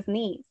son las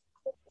knees.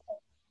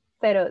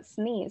 Pero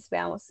sneeze,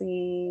 veamos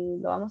si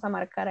lo vamos a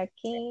marcar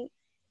aquí.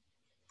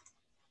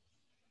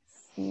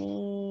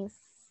 Sneeze.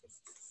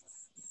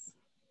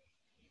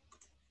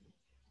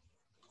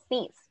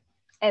 Sneeze.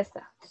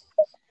 Esta.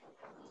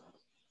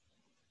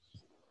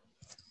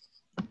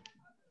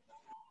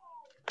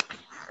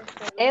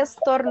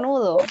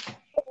 Estornudo.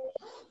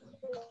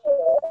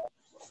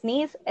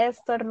 Sneeze,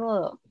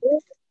 estornudo.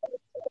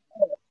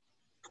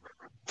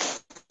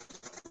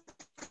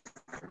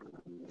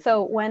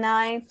 So when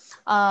I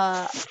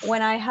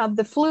have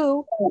the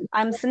flu,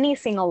 I'm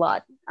sneezing a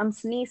lot. I'm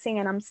sneezing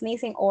and I'm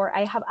sneezing, or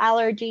I have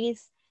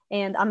allergies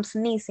and I'm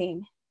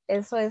sneezing.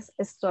 Eso es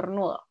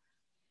estornudo.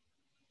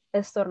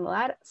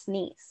 Estornudar,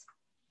 sneeze.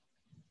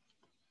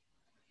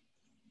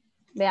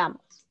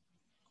 Veamos.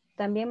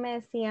 También me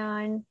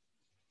decían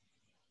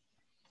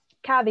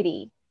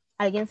cavity.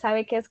 ¿Alguien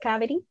sabe qué es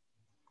cavity?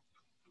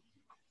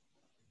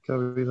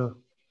 Cavidad.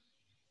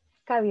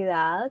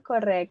 Cavidad,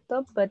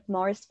 correcto, but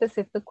more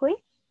specifically,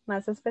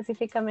 más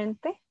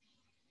específicamente,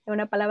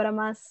 una palabra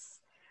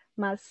más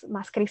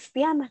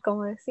cristiana,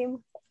 como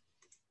decimos.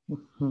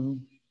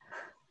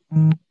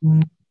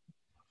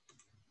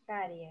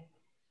 Carie.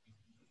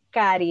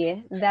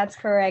 Carie, that's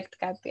correct,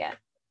 Katia.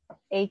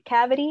 A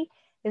cavity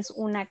es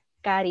una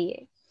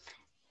carie.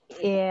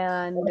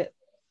 And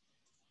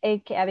a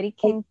cavity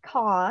can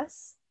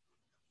cause,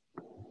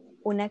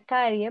 una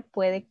carie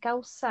puede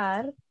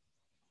causar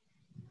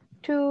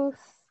toothache,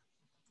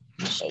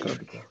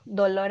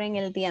 dolor en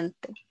el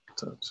diente.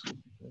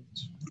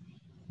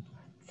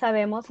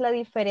 ¿Sabemos la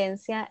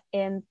diferencia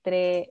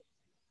entre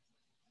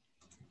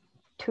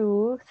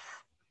tooth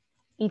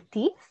y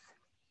teeth?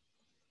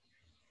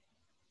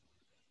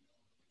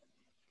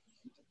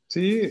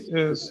 Sí,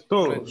 es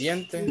todos. Los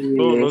dientes.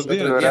 Todos los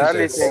Plural y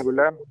dientes.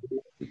 singular.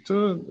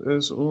 Tooth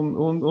es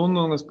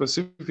uno en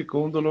específico,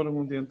 un dolor en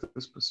un diente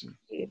específico.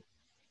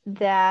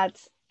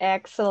 That's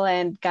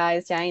excellent,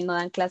 guys. Ya ahí no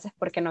dan clases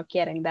porque no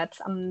quieren.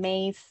 That's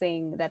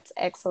amazing. That's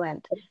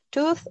excellent.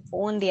 Tooth,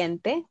 un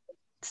diente.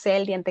 Sea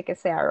el diente que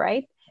sea,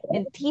 right?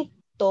 And teeth,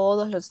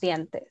 todos los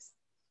dientes.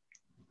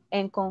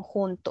 En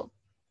conjunto.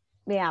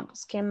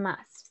 Veamos, ¿qué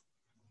más?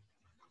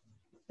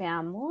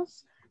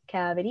 Veamos.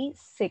 Cavity,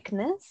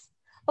 sickness.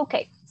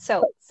 Okay,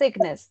 so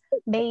sickness.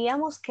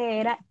 Veíamos que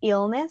era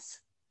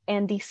illness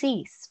and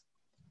disease.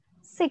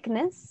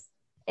 Sickness,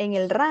 en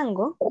el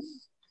rango,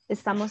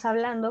 estamos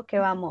hablando que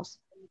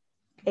vamos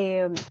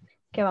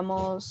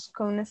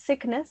con una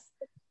sickness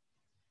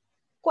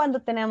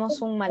cuando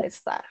tenemos un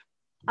malestar.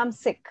 I'm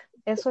sick.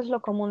 Eso es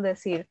lo común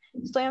decir.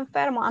 Estoy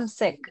enfermo, I'm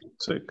sick.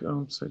 Sick,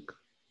 I'm sick.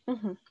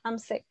 I'm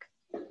sick.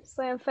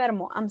 Estoy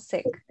enfermo, I'm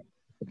sick.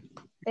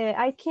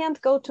 I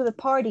can't go to the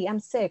party, I'm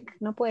sick.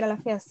 No puedo ir a la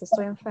fiesta,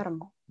 estoy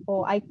enfermo.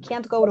 O I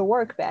can't go to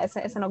work,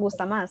 esa no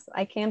gusta más.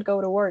 I can't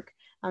go to work,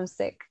 I'm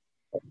sick.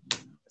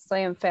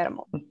 Estoy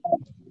enfermo.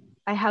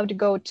 I have to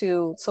go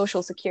to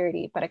Social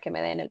Security para que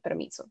me den el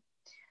permiso.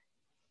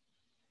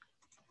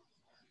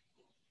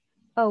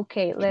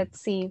 Okay,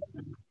 let's see.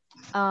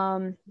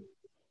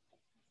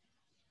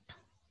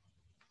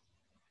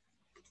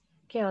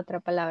 ¿Qué otra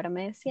palabra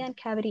me decían?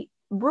 Cavity.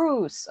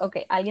 Bruise.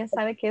 Ok, ¿alguien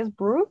sabe qué es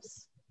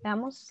bruise?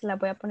 Veamos, la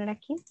voy a poner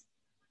aquí.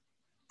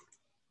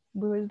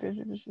 Bruise,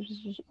 bruise, bruise,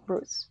 bruise,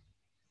 bruise.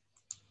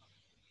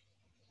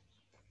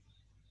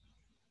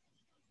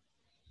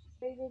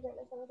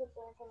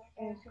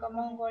 Es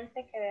como un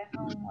golpe que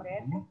deja un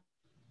morete.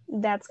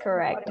 That's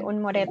correct.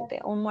 Un morete,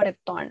 un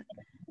moretón.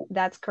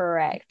 That's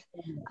correct.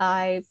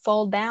 I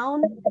fall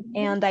down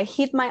and I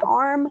hit my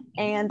arm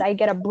and I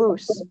get a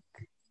bruise.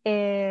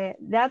 Ese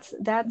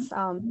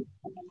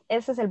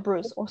es el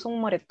bruise, o es un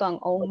moretón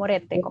o un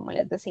morete, como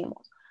les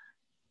decimos.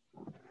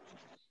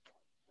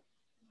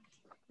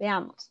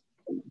 Veamos.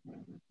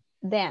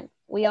 Then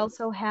we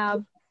also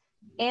have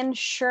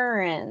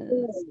insurance.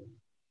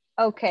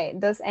 Okay,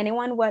 does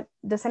anyone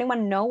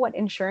know what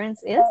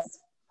insurance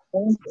is?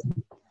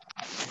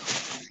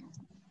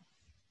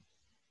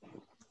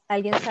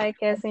 ¿Alguien sabe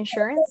qué es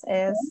insurance?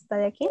 ¿Está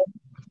de aquí?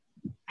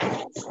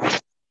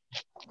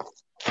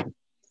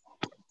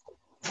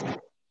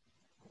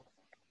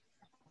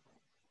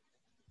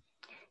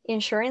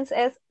 Insurance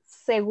es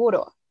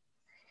seguro.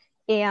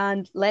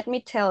 And let me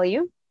tell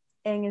you,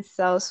 en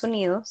Estados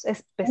Unidos,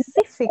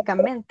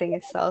 específicamente en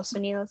Estados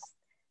Unidos,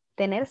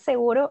 tener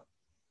seguro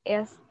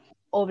es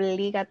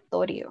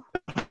obligatorio.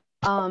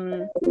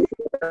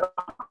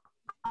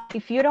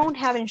 If you don't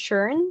have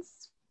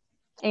insurance,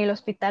 en el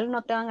hospital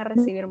no te van a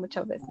recibir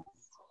muchas veces.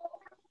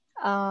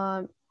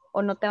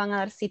 O no te van a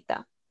dar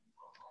cita.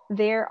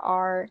 There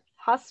are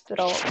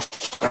hospitals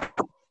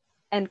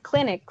and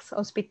clinics,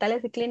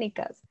 hospitales y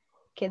clínicas,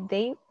 que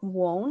they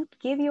won't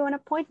give you an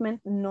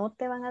appointment, no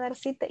te van a dar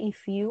cita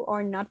if you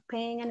are not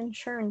paying an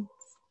insurance.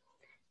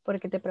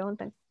 Porque te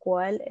preguntan,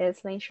 ¿cuál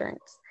es la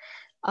insurance?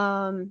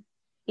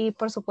 Y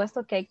por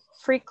supuesto que hay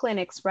free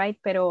clinics, right?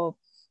 Pero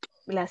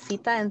la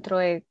cita dentro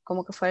de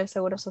como que fuera el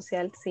seguro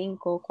social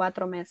 5 o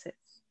 4 meses.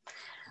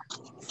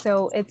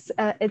 So it's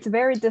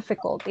very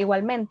difficult.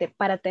 Igualmente,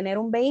 para tener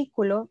un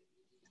vehículo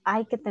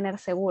hay que tener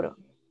seguro.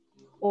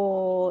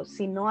 O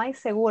si no hay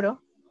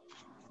seguro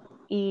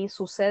y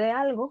sucede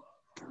algo,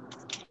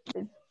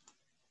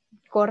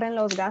 corren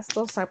los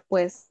gastos a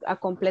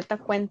completa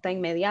cuenta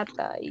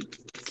inmediata y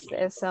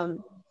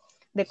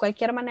de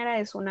cualquier manera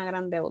es una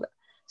gran deuda.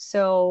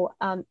 So,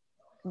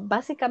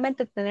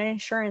 básicamente tener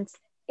insurance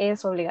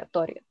es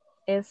obligatorio.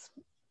 Es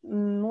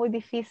muy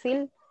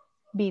difícil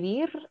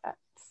vivir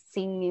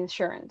sin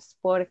insurance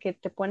porque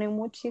te ponen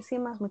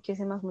muchísimas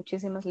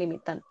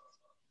limitantes.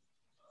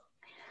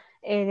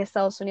 En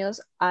Estados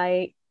Unidos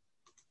hay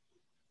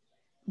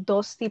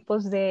 2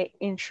 tipos de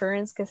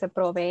insurance que se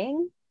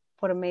proveen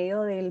por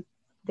medio del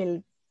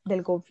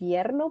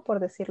gobierno,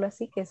 por decirlo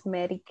así, que es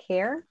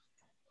Medicare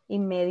y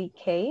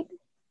Medicaid.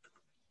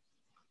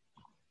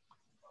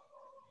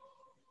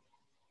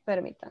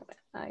 Permítanme,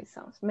 ahí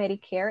estamos.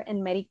 Medicare y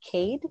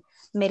Medicaid.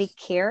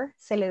 Medicare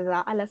se les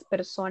da a las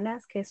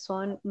personas que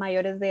son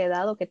mayores de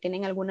edad o que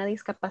tienen alguna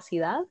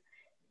discapacidad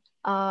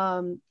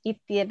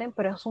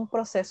pero es un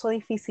proceso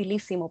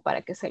dificilísimo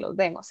para que se los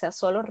den. O sea,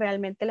 solo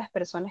realmente las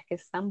personas que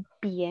están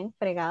bien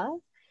fregadas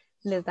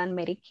les dan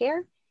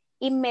Medicare.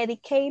 Y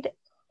Medicaid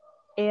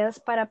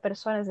es para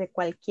personas de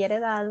cualquier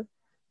edad,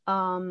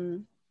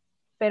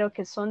 pero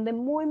que son de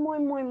muy,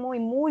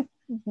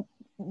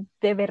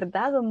 de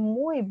verdad,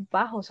 muy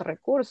bajos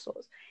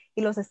recursos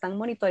y los están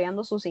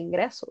monitoreando sus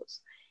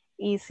ingresos.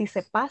 Y si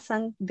se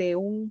pasan de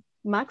un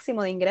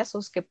máximo de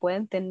ingresos que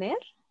pueden tener,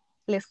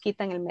 les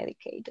quitan el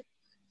Medicaid.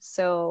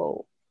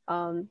 So,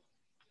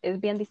 es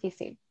bien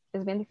difícil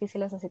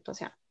esa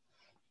situación.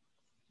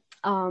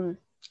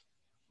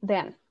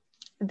 Then,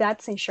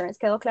 that's insurance.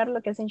 ¿Quedó claro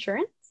lo que es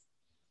insurance?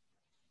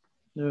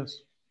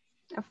 Yes.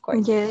 Of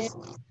course. Yes.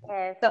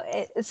 So,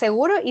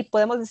 seguro, y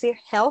podemos decir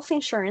health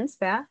insurance,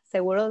 ¿verdad?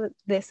 Seguro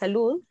de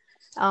salud.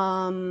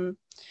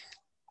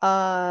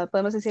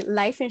 Podemos decir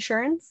life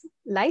insurance,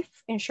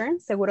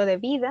 seguro de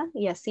vida,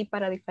 y así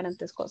para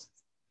diferentes cosas.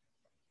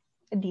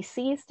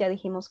 Disease, ya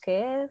dijimos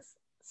que es.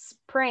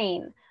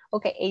 Sprain.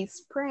 Ok, a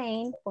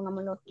sprain,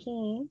 pongámoslo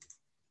aquí.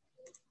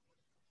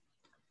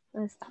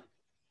 ¿Dónde está?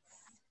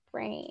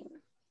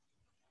 Sprain.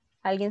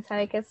 ¿Alguien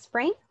sabe qué es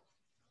sprain?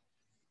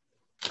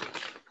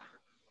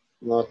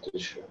 Not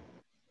sure.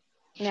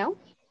 No?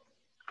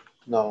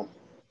 No.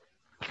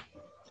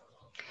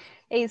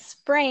 A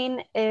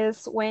sprain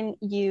is when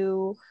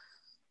you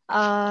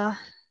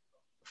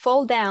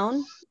fall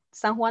down,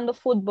 están jugando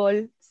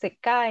fútbol, se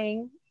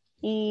caen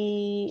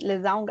y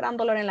les da un gran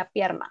dolor en la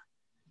pierna.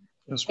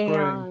 Les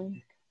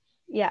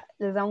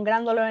da un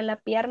gran dolor en la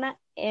pierna,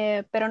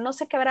 pero no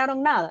se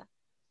quebraron nada.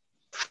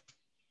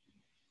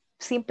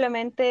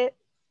 Simplemente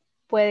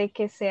puede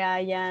que se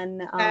hayan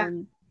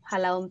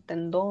jalado un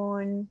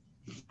tendón,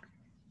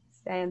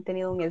 se hayan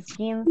tenido un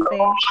esguince.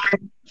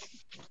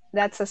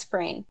 That's a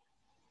sprain.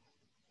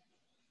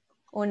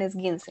 Un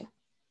esguince.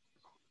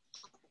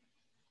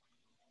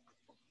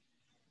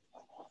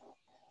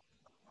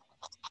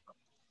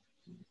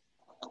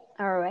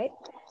 All right.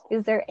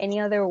 Is there any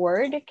other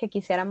word que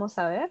quisiéramos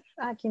saber?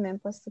 Aquí me han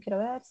puesto, quiero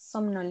ver,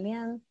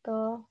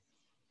 somnoliento,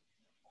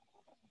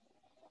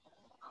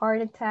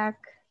 heart attack,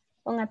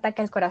 un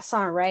ataque al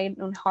corazón, right?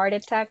 Un heart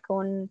attack,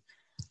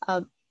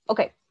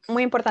 ok,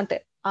 muy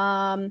importante.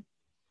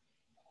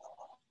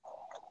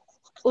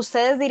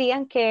 ¿Ustedes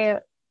dirían que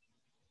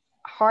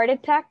heart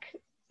attack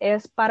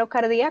es paro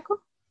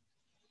cardíaco?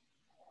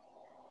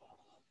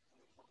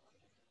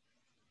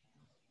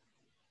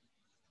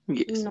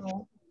 Yes.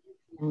 No.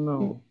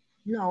 No.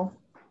 No.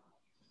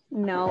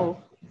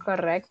 No,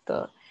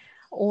 correcto.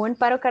 Un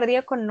paro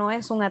cardíaco no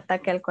es un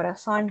ataque al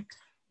corazón.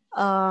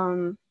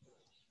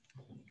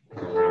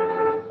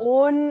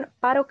 Un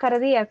paro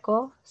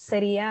cardíaco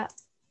sería,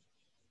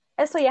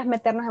 eso ya es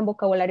meternos en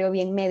vocabulario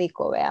bien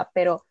médico, ¿vea?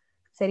 Pero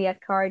sería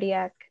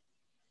cardiac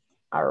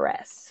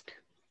arrest.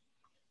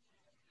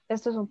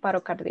 Esto es un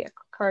paro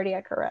cardíaco,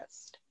 cardiac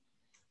arrest.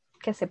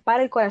 Que se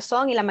para el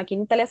corazón y la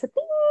maquinita le hace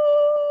ting.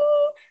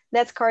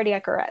 That's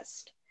cardiac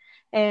arrest.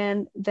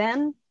 And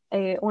then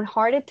un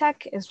heart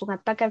attack es un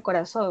ataque al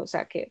corazón, o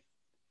sea que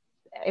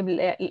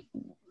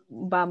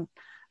va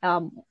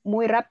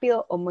muy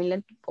rápido o muy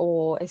lento,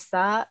 o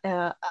está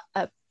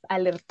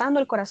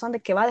alertando el corazón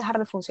de que va a dejar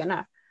de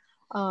funcionar.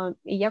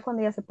 Y ya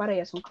cuando ya se para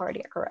ya es un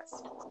cardiac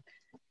arrest.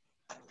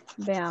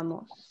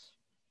 Veamos.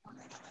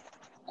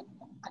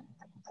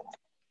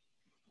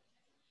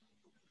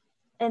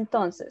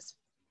 Entonces,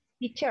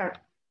 Teacher,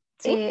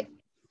 ¿sí?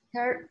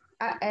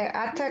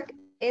 attack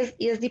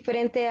es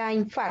diferente a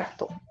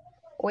infarto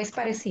o es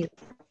parecido.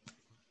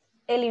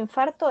 El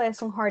infarto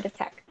es un heart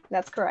attack.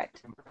 That's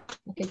correct.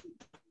 Okay.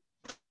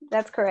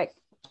 That's correct.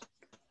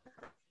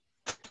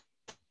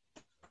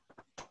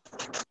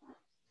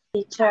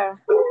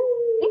 Teacher.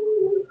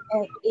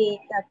 Y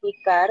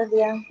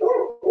taquicardia.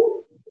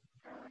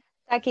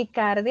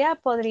 Taquicardia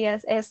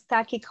es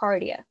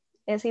taquicardia.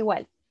 Es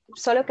igual.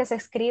 Solo que se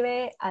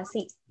escribe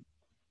así.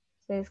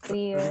 Se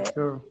escribe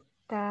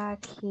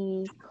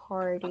taquicardia.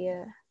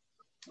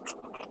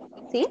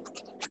 ¿Sí?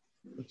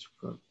 That's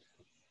good.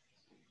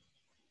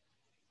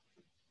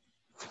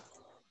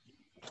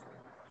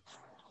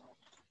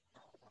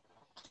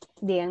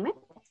 Díganme.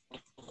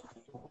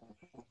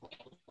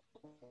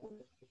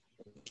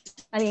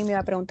 Alguien me va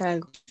a preguntar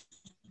algo.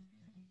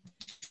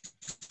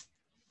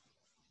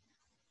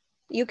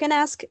 You can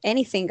ask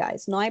anything,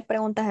 guys. No hay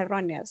preguntas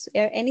erróneas.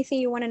 Anything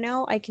you want to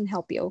know, I can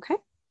help you, okay?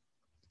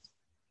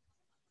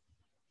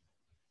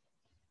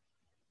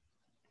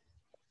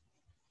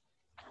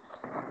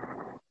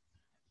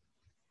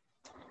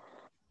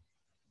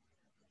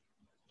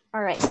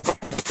 All right.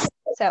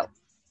 So,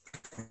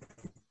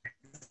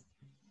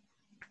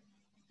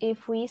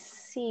 if we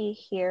see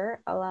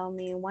here, allow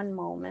me one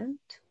moment.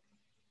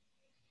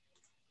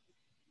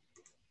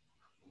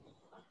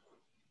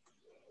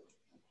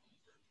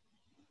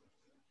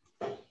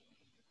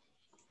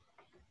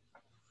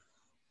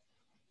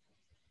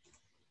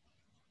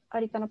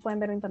 Ahorita no pueden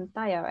ver mi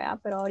pantalla, ¿verdad?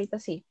 Pero ahorita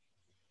sí.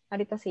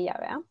 Ahorita sí ya,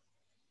 ¿verdad?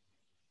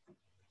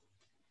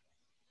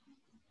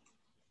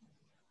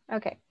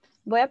 Ok.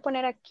 Voy a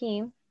poner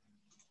aquí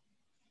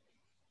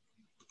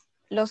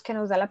los que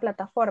nos da la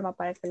plataforma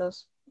para que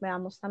los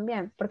veamos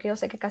también, porque yo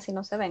sé que casi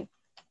no se ven.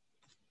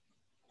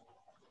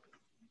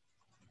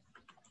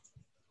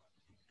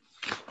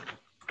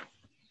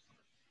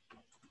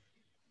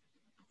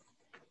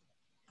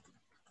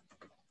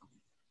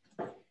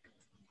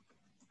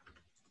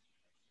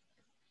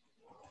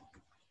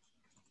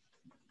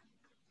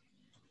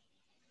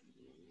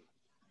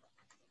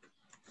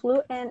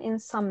 Flu and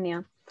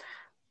insomnia.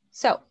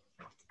 So,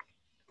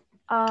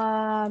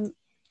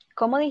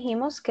 ¿cómo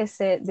dijimos que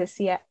se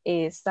decía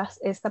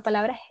esta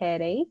palabra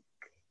headache?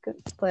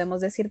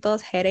 Podemos decir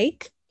todos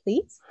headache,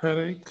 please.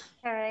 Headache.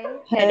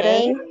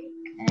 Headache.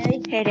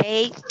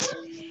 Headache.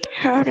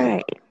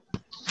 Headache.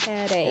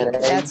 Headache,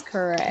 that's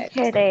correct.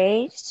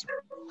 Headache.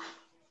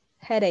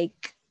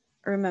 Headache.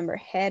 Remember,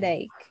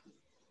 headache.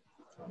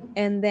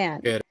 And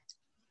then,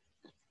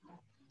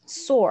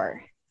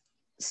 sore.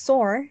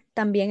 Sore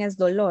también es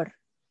dolor.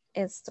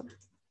 Esto.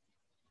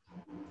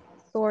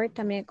 Sore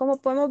también. Como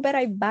podemos ver,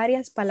 hay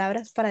varias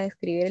palabras para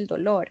describir el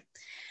dolor.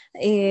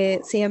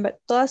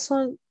 Todas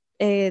son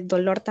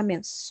dolor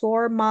también.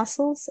 Sore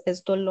muscles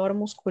es dolor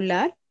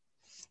muscular.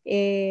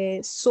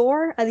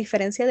 Sore, a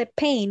diferencia de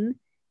pain,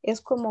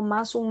 es como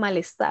más un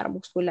malestar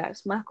muscular.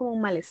 Es más como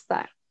un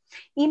malestar.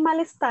 Y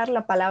malestar,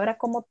 la palabra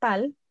como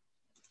tal,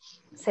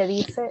 se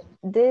dice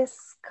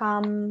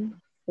discomfort.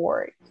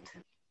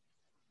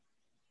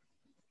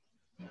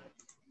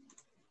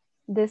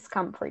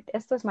 Discomfort.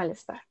 Esto es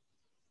malestar.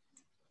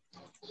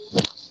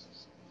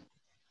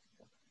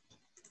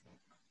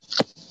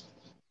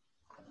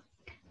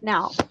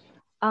 Now,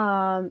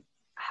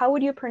 how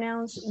would you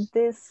pronounce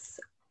this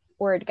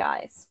word,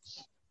 guys?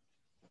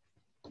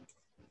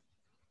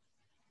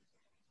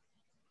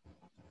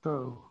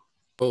 Go.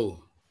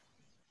 Oh.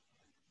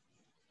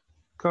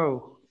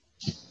 Go.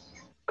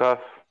 Cough.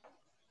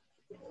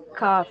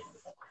 Cough.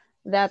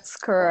 That's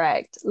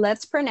correct.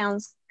 Let's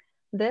pronounce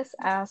this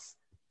as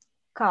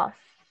cough.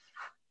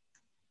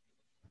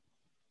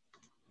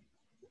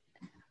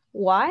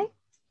 Why?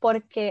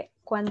 Porque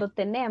cuando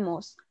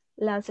tenemos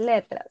las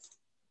letras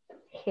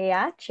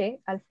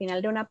GH al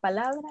final de una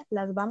palabra,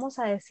 las vamos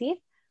a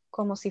decir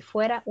como si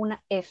fuera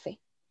una F.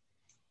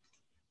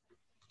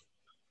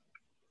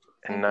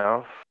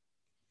 Enough.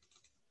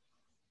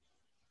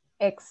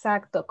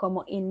 Exacto,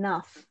 como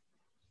enough.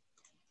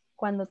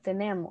 Cuando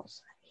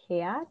tenemos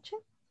GH,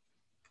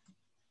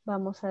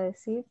 vamos a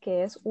decir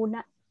que es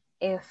una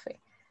F.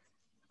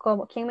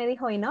 ¿Quién me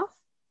dijo enough?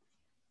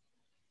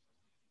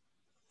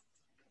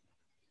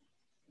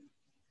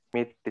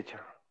 Me, teacher.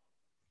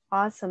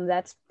 Awesome,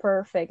 that's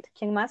perfect.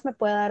 ¿Quién más me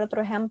puede dar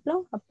otro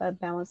ejemplo?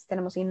 Veamos,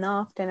 tenemos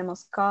enough,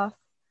 tenemos cough.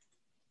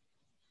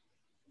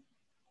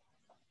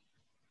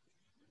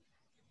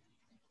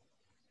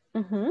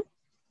 Uh-huh.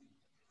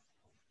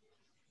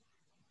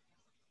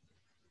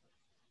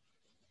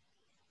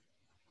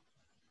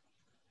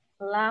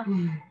 Laugh.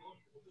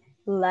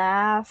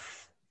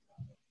 Laugh.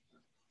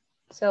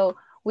 So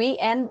we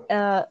end,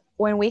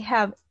 when we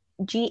have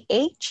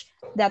GH,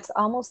 that's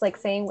almost like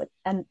saying with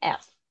an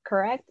F,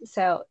 correct?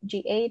 So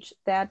GH,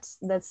 that's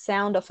the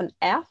sound of an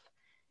F.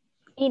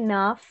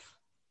 Enough,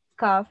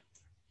 cough,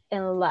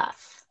 and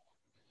laugh.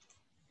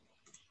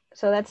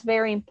 So that's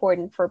very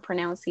important for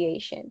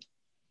pronunciation.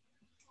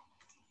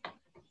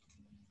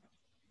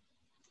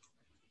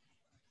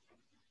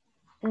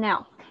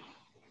 Now,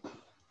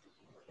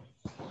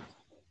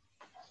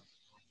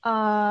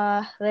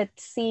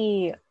 let's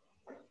see.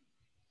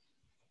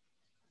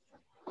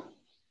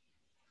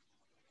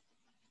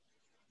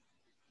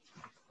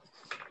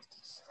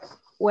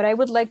 What I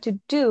would like to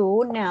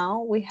do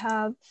now, we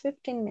have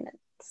 15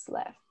 minutes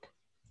left.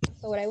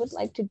 So what I would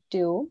like to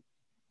do.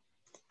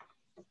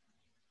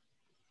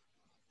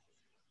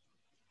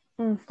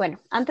 Bueno,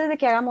 antes de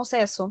que hagamos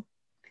eso,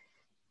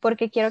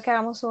 porque quiero que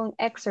hagamos un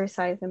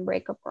exercise en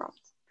breakup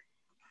rooms,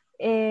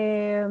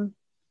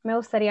 me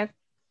gustaría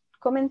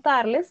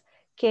comentarles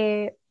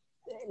que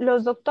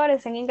los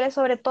doctores en inglés,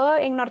 sobre todo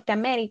en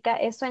Norteamérica,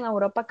 esto en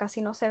Europa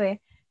casi no se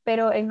ve,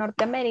 pero en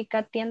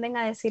Norteamérica tienden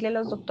a decirle a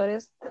los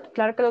doctores,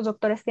 claro que los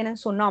doctores tienen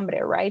su nombre,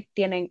 right?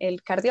 Tienen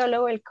el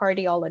cardiólogo, el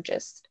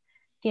cardiologist,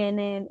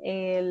 tienen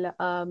el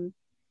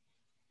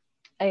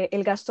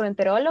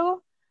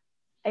gastroenterólogo,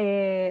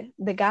 the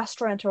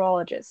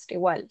gastroenterologist,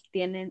 igual,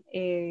 tienen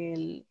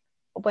el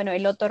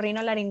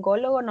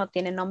otorrinolaringólogo, no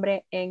tiene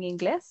nombre en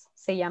inglés,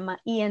 se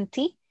llama ENT,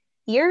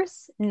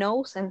 Ears,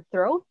 Nose and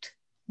Throat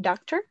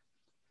Doctor.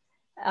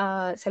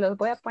 Se los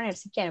voy a poner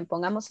si quieren,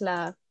 pongamos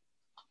la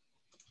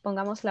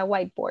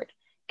whiteboard.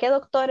 ¿Qué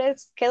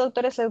doctores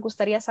les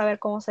gustaría saber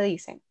cómo se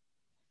dicen?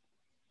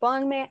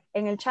 Pónganme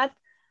en el chat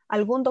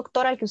algún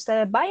doctor al que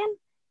ustedes vayan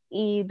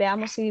y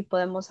veamos si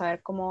podemos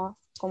saber cómo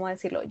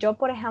decirlo. Yo,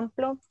 por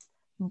ejemplo,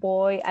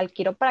 voy al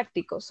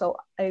quiropráctico. So,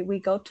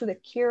 we go to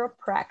the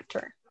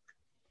chiropractor.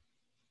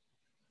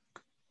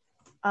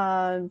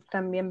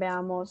 También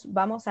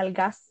vamos al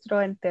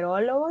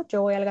gastroenterólogo.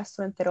 Yo voy al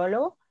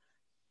gastroenterólogo.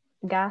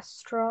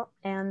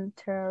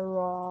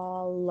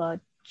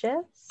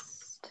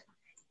 Gastroenterologist.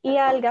 Y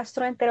al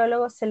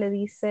gastroenterólogo se le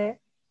dice,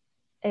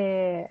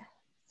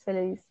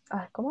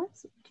 ¿cómo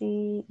es?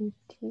 GI,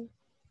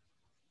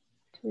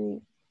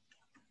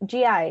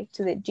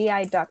 to the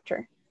GI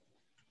doctor.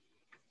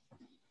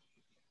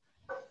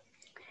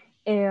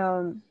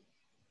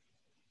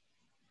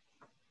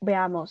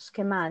 Veamos,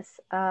 ¿qué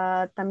más?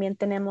 También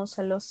tenemos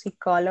a los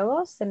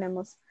psicólogos,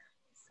 tenemos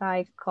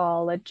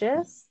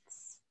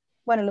psychologists.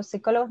 Bueno, los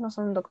psicólogos no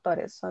son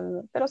doctores,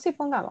 pero sí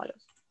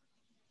pongámoslos.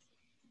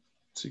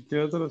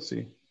 Psiquiatras,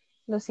 sí.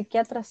 Los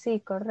psiquiatras, sí,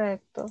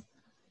 correcto.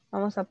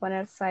 Vamos a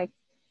poner psychiatrist.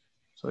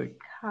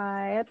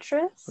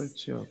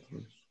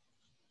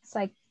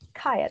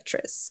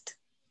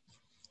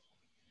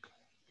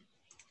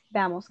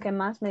 Veamos, ¿qué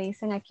más me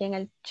dicen aquí en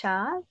el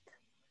chat?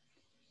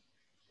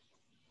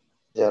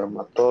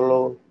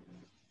 Dermatólogo.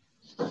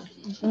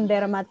 Un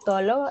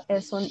dermatólogo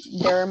es un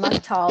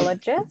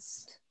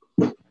dermatologist.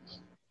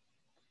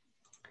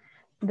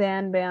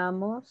 Then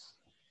veamos.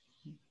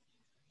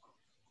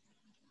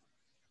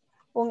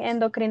 Un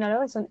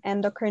endocrinólogo es un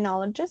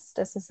endocrinologist.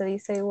 Ese se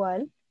dice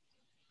igual.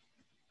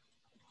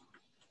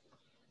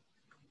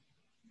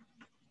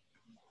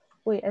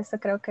 Uy, este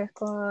creo que es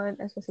con,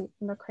 eso sí,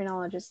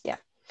 endocrinologist, yeah.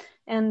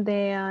 And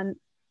then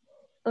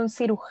un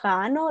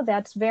cirujano,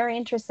 that's very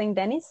interesting,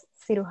 Dennis.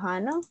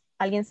 Cirujano.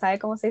 ¿Alguien sabe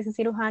cómo se dice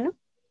cirujano?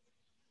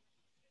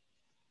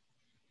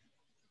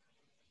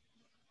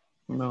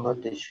 No. No,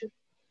 teacher.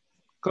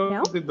 Call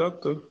No? the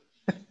doctor.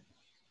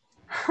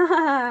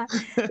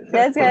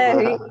 That's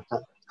good.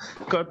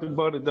 Cut the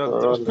body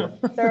doctor.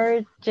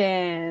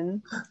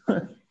 Surgeon.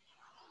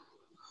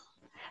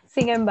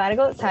 Sin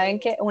embargo, saben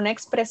que una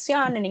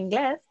expresión en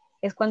inglés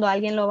es cuando a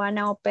alguien lo van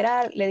a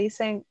operar, le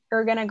dicen,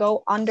 you're gonna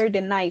go under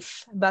the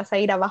knife. Vas a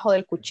ir abajo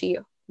del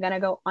cuchillo. Gonna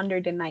go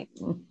under the knife.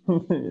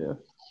 Yeah.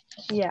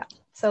 Yeah.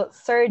 So,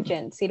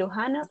 surgeon,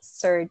 cirujano,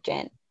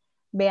 surgeon.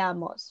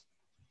 Veamos.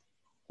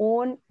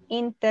 Un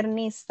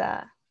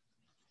internista.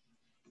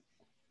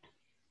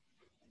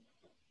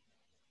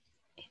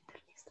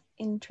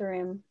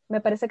 Interim. Me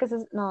parece que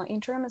no,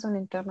 interim es un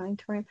interno.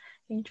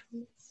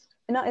 Internist.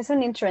 No, es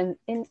un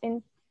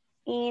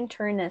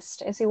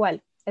internist. Es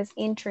igual. Es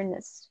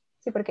internist.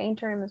 Sí, porque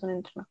interim es un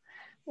interno.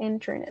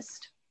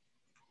 Internist.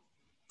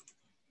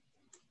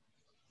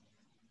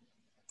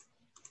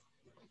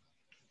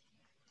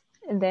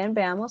 And then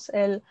veamos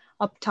el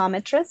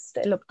optometrist.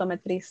 El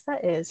optometrista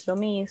es lo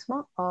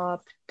mismo.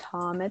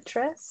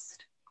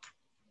 Optometrist.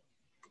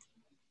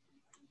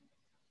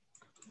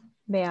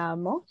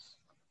 Veamos.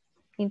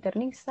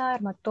 Internista,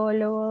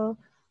 dermatólogo,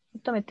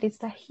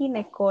 optometrista,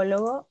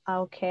 ginecólogo.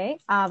 Ok.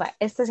 Va.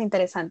 Este es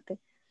interesante.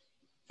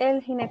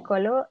 El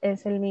ginecólogo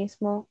es el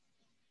mismo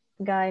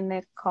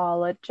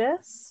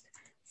gynecologist.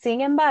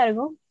 Sin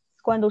embargo,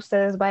 cuando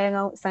ustedes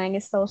están en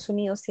Estados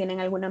Unidos, tienen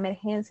alguna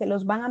emergencia,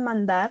 los van a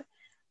mandar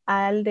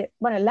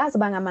las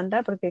van a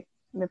mandar porque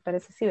me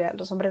parece sí,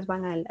 los hombres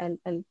van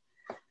al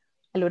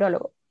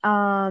urólogo,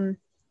 al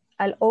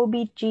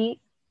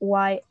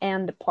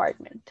OBGYN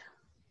department.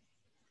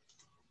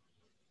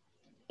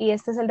 Y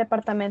este es el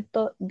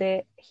departamento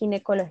de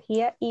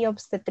ginecología y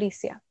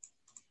obstetricia.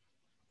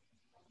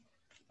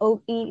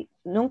 Y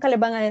nunca les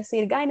van a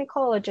decir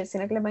gynecologist,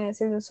 sino que les van a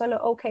decir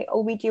solo, ok,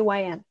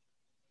 OBGYN.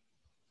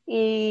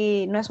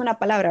 Y no es una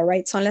palabra,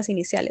 right? Son las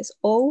iniciales.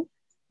 O,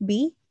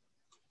 B,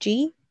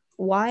 G,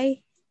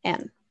 Y,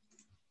 N.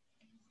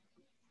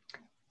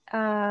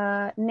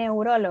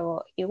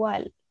 Neurólogo,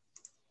 igual.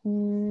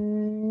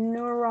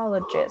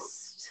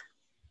 Neurologist.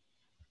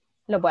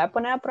 Lo voy a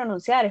poner a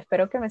pronunciar.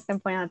 Espero que me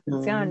estén poniendo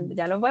atención.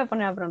 Ya lo voy a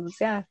poner a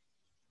pronunciar.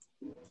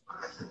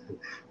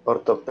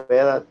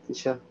 Ortopeda,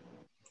 teacher.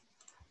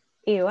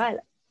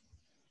 Igual.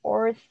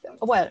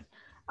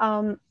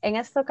 En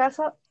este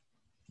caso,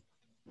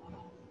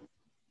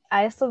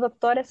 a estos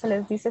doctores se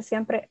les dice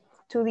siempre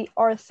to the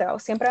ortho.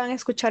 Siempre van a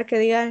escuchar que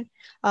digan,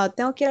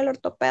 tengo que ir al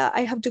ortopeda,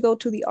 I have to go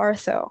to the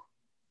ortho.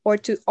 Or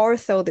to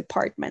ortho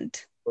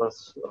department.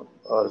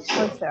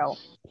 Ortho,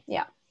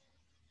 yeah.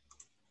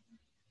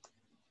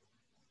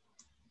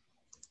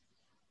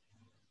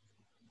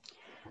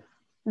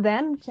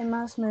 Then, ¿qué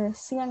más me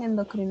decían?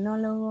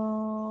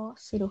 Endocrinólogo,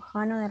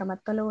 cirujano,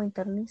 dermatólogo,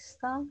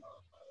 internista.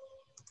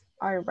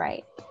 All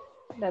right,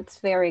 that's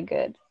very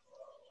good.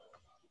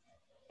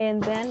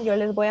 And then yo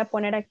les voy a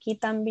poner aquí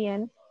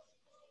también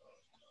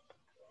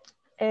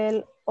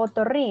el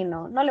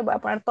otorrino. No les voy a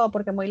poner todo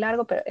porque es muy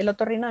largo, pero el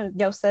otorrino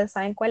ya ustedes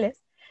saben cuál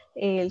es.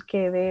 El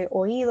que ve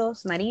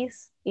oídos,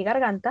 nariz y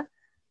garganta.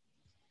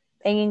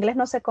 En inglés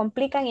no se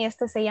complican y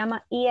este se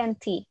llama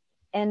ENT.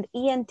 And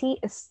ENT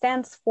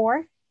stands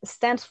for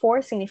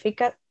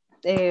significa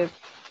que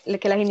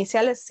las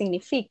iniciales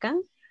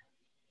significan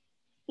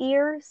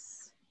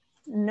ears,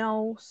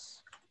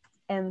 nose,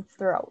 and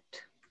throat.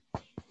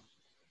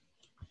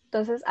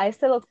 Entonces, a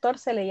este doctor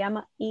se le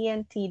llama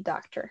ENT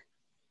doctor.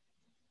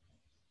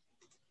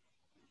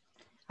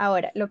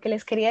 Ahora, lo que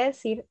les quería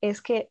decir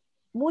es que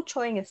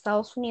mucho en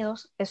Estados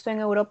Unidos, esto en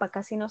Europa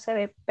casi no se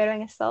ve, pero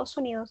en Estados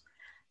Unidos,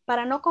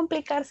 para no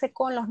complicarse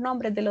con los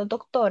nombres de los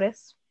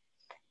doctores,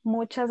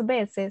 muchas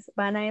veces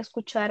van a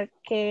escuchar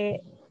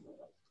que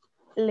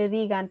le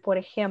digan, por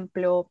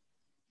ejemplo,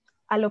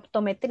 al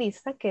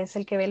optometrista, que es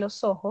el que ve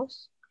los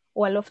ojos,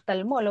 o al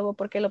oftalmólogo,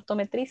 porque el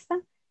optometrista,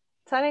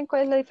 ¿saben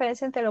cuál es la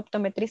diferencia entre el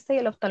optometrista y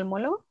el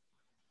oftalmólogo?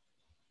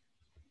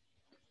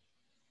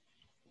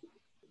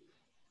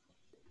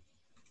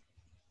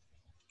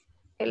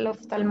 El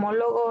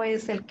oftalmólogo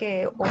es el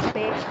que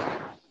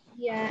opera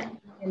y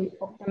el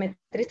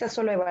optometrista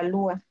solo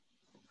evalúa.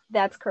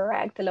 That's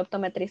correct. El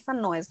optometrista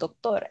no es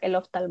doctor, el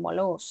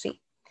oftalmólogo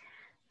sí.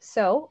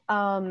 So,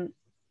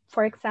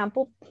 for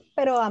example,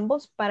 pero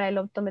ambos, para el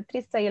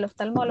optometrista y el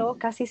oftalmólogo,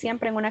 casi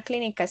siempre en una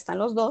clínica están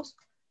los dos.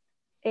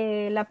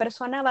 La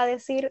persona va a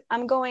decir,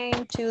 I'm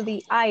going to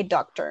the eye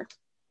doctor.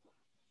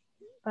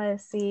 Va a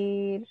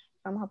decir,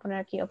 vamos a poner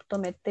aquí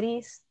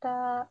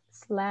optometrista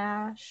 /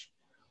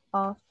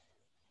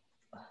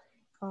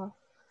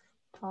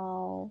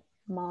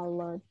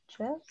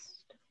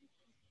 ophthalmologist.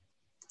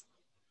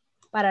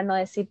 Para no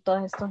decir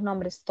todos estos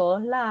nombres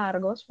todos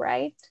largos,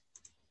 right?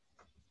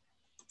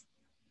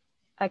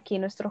 Aquí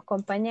nuestros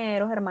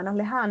compañeros, hermanos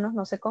lejanos,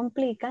 no se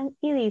complican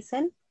y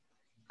dicen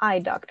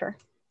eye doctor.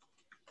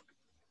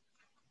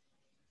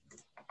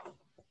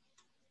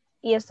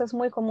 Y esto es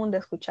muy común de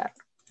escuchar.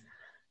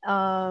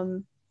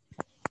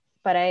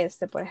 Para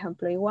este, por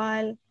ejemplo,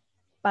 igual.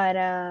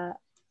 Para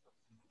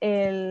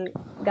el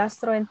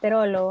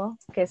gastroenterólogo,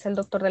 que es el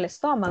doctor del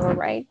estómago,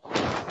 right?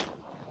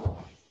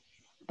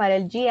 Para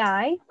el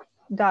GI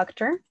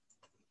doctor,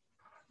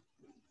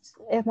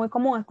 es muy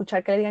común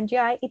escuchar que le digan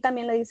GI y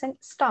también le dicen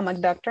stomach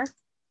doctor.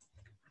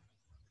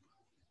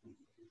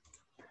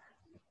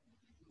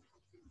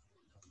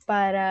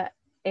 Para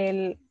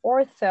el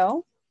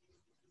ortho,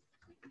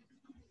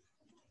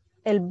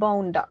 el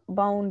bone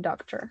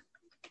doctor.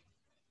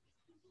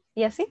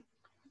 Y así.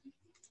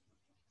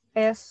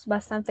 Es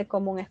bastante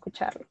común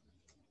escucharlo.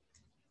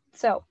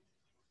 So,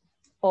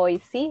 hoy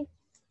sí,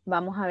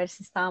 vamos a ver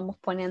si estábamos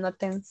poniendo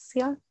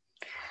atención.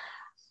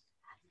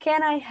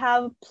 Can I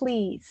have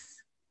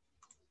please?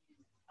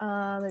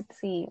 Let's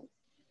see.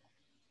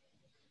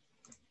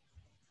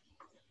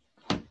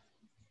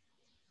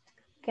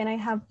 Can I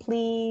have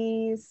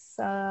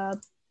please,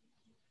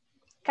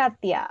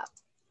 Katia?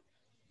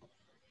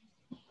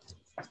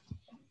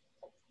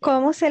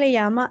 ¿Cómo se le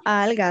llama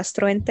al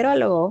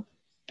gastroenterólogo?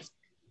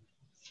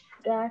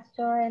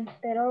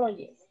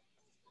 Gastroenterologist.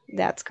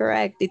 That's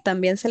correct. Y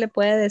también se le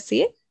puede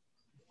decir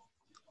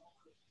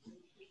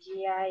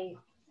GI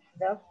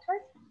doctor.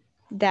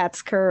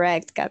 That's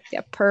correct,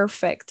 Katia.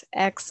 Perfect.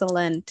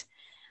 Excellent.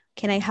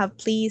 Can I have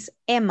please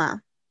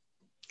Emma?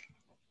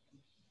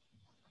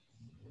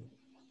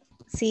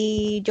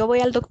 Si yo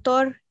voy al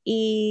doctor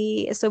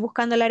y estoy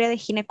buscando el área de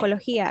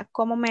ginecología,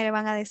 ¿cómo me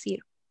van a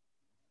decir?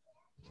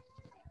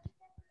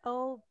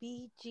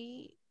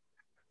 OBGYN.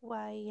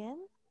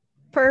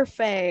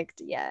 Perfect.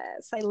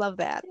 Yes, I love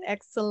that.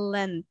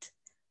 Excellent.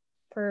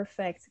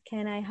 Perfect.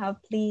 Can I have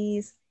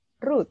please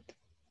Ruth?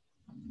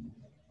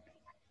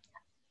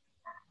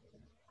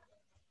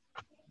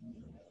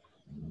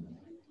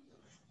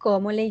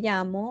 ¿Cómo le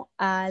llamo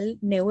al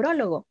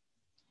neurólogo?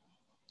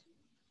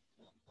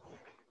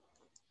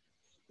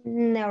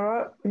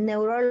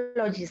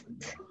 Neurologist.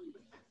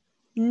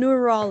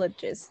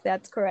 Neurologist,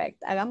 that's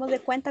correct. Hagamos de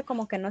cuenta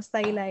como que no está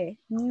ahí la E.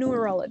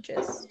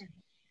 Neurologist.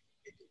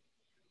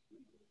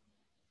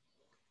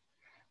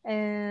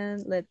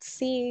 And let's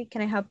see,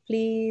 can I have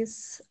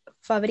please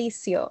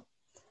Fabricio?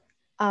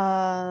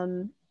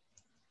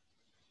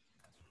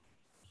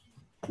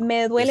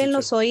 Me duelen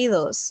los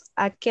oídos.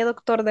 ¿A qué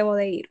doctor debo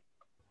de ir?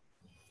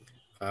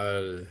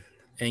 Al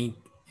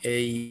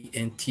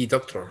ENT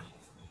doctor.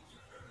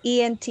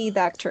 ENT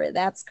doctor,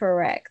 that's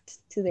correct.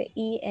 To the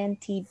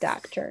ENT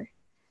doctor.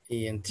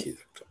 ENT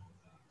doctor.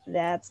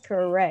 That's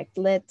correct.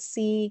 Let's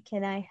see,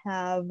 can I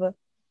have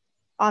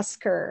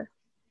Oscar?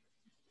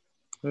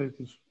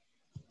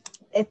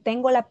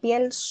 Tengo la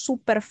piel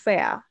súper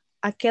fea.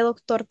 ¿A qué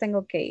doctor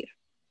tengo que ir?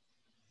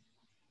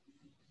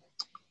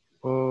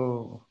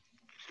 Oh.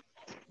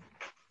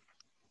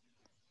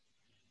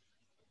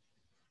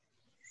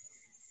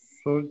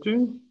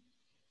 Surgeon?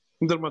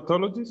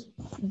 Dermatologist?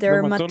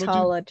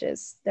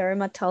 Dermatologist.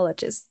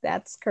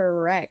 That's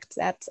correct.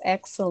 That's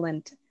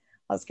excellent.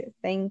 Oscar,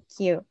 thank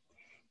you.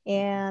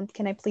 And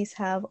can I please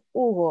have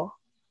Hugo?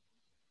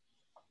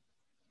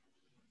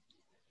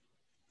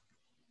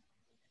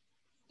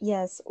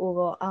 Yes,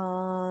 Hugo.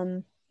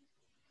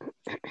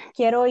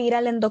 Quiero ir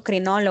al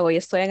endocrinólogo y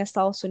estoy en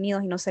Estados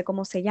Unidos y no sé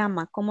cómo se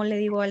llama. ¿Cómo le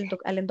digo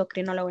al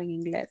endocrinólogo en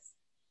inglés?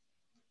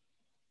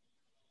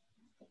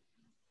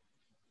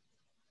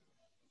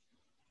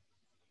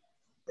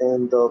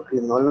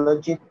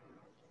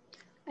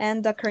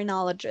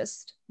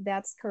 Endocrinologist.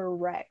 That's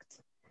correct.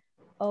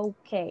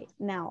 Okay,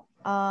 now,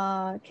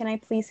 can I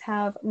please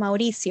have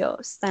Mauricio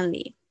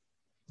Stanley?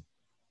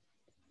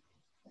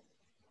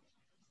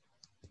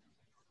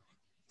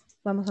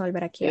 Vamos a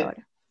volver aquí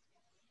ahora.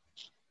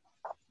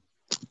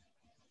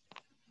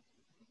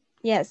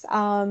 Yes,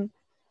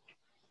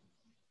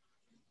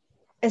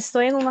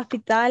 estoy en un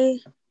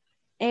hospital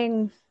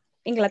en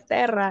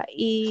Inglaterra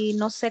y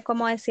no sé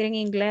cómo decir en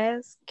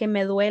inglés que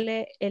me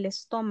duele el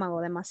estómago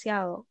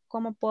demasiado.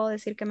 ¿Cómo puedo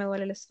decir que me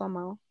duele el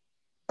estómago?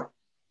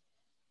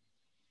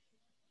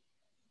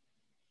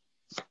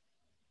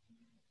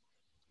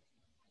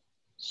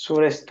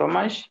 Sore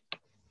stomach.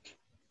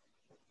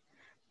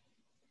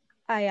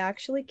 I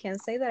actually can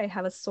say that I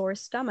have a sore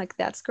stomach.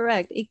 That's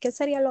correct. ¿Y qué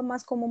sería lo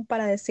más común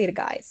para decir,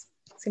 guys?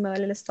 Si me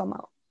duele el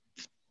estómago.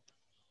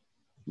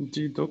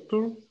 The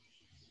doctor?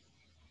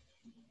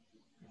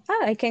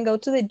 I can go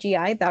to the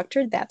GI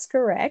doctor. That's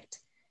correct.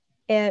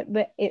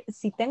 But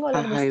si tengo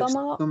dolor de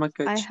estómago,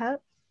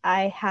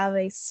 I have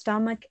a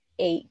stomach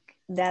ache.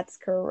 That's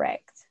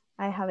correct.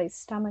 I have a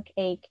stomach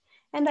ache.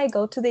 And I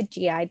go to the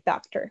GI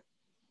doctor.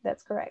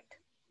 That's correct.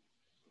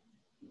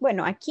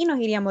 Bueno, aquí nos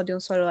iríamos de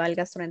un solo al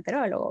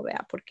gastroenterólogo,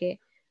 vea, porque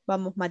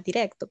vamos más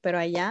directo, pero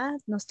allá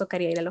nos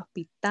tocaría ir al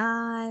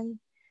hospital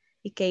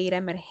y que ir a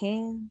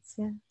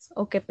emergencias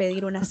o que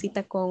pedir una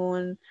cita con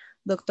un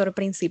doctor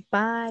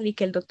principal y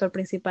que el doctor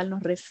principal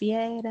nos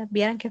refiera.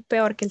 Vieran que es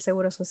peor que el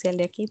seguro social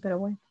de aquí, pero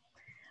bueno.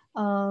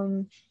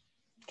 Can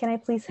I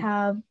please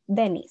have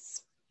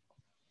Dennis?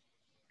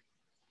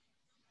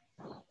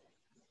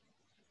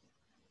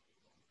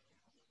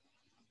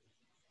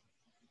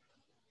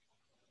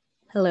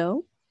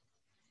 Hello.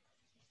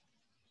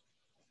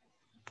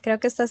 Creo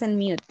que estás en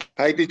mute.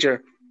 Hi,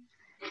 teacher.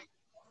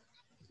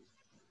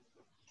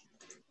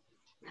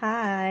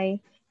 Hi.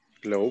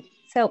 Hello.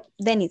 So,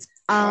 Dennis,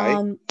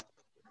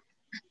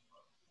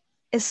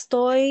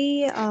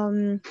 estoy,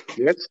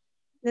 Yes.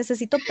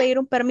 necesito pedir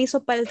un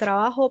permiso para el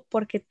trabajo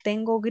porque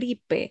tengo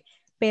gripe,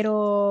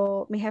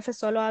 pero mi jefe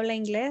solo habla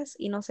inglés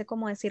y no sé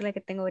cómo decirle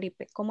que tengo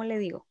gripe. ¿Cómo le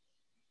digo?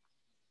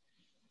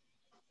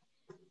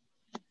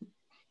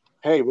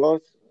 Hey,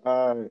 boss.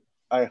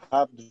 I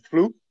have the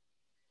flu.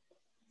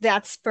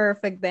 That's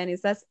perfect,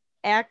 Dennis. That's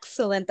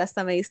excellent.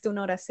 Hasta me diste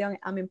una oración.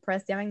 I'm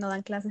impressed. Ya ven, no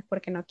dan clases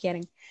porque no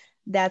quieren.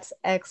 That's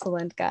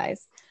excellent,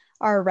 guys.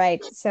 All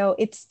right. So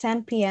it's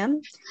 10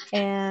 p.m.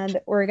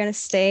 and we're going to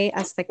stay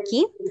hasta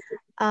aquí.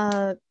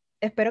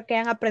 Espero que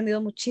hayan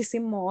aprendido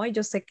muchísimo hoy.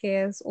 Yo sé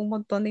que es un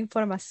montón de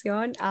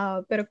información,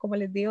 pero como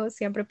les digo,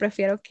 siempre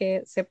prefiero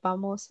que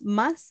sepamos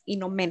más y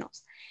no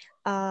menos.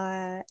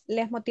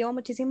 Les motivo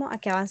muchísimo a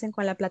que avancen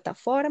con la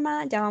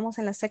plataforma. Ya vamos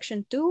en la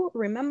section 2,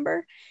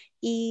 remember.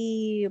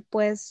 Y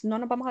pues no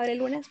nos vamos a ver el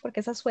lunes porque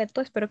es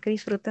asueto. Espero que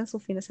disfruten su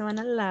fin de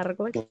semana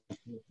largo.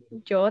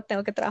 Yo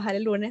tengo que trabajar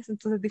el lunes,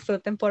 entonces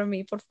disfruten por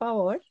mí, por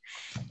favor.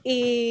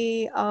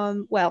 Y,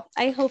 well,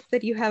 I hope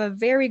that you have a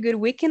very good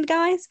weekend,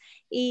 guys.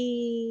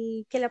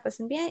 Y que la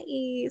pasen bien.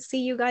 Y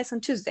see you guys on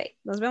Tuesday.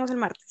 Nos vemos el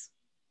martes.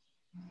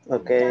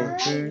 Okay.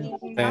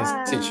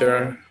 Thanks,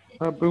 teacher.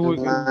 Happy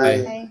weekend.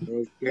 Bye.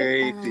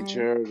 Okay,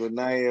 teacher. Good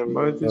night, everyone.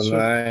 Bye, Good teacher.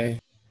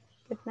 night.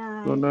 Good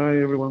night. Good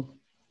night, everyone.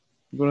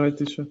 Good night,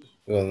 teacher. Good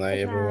night, Good night.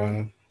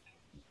 everyone.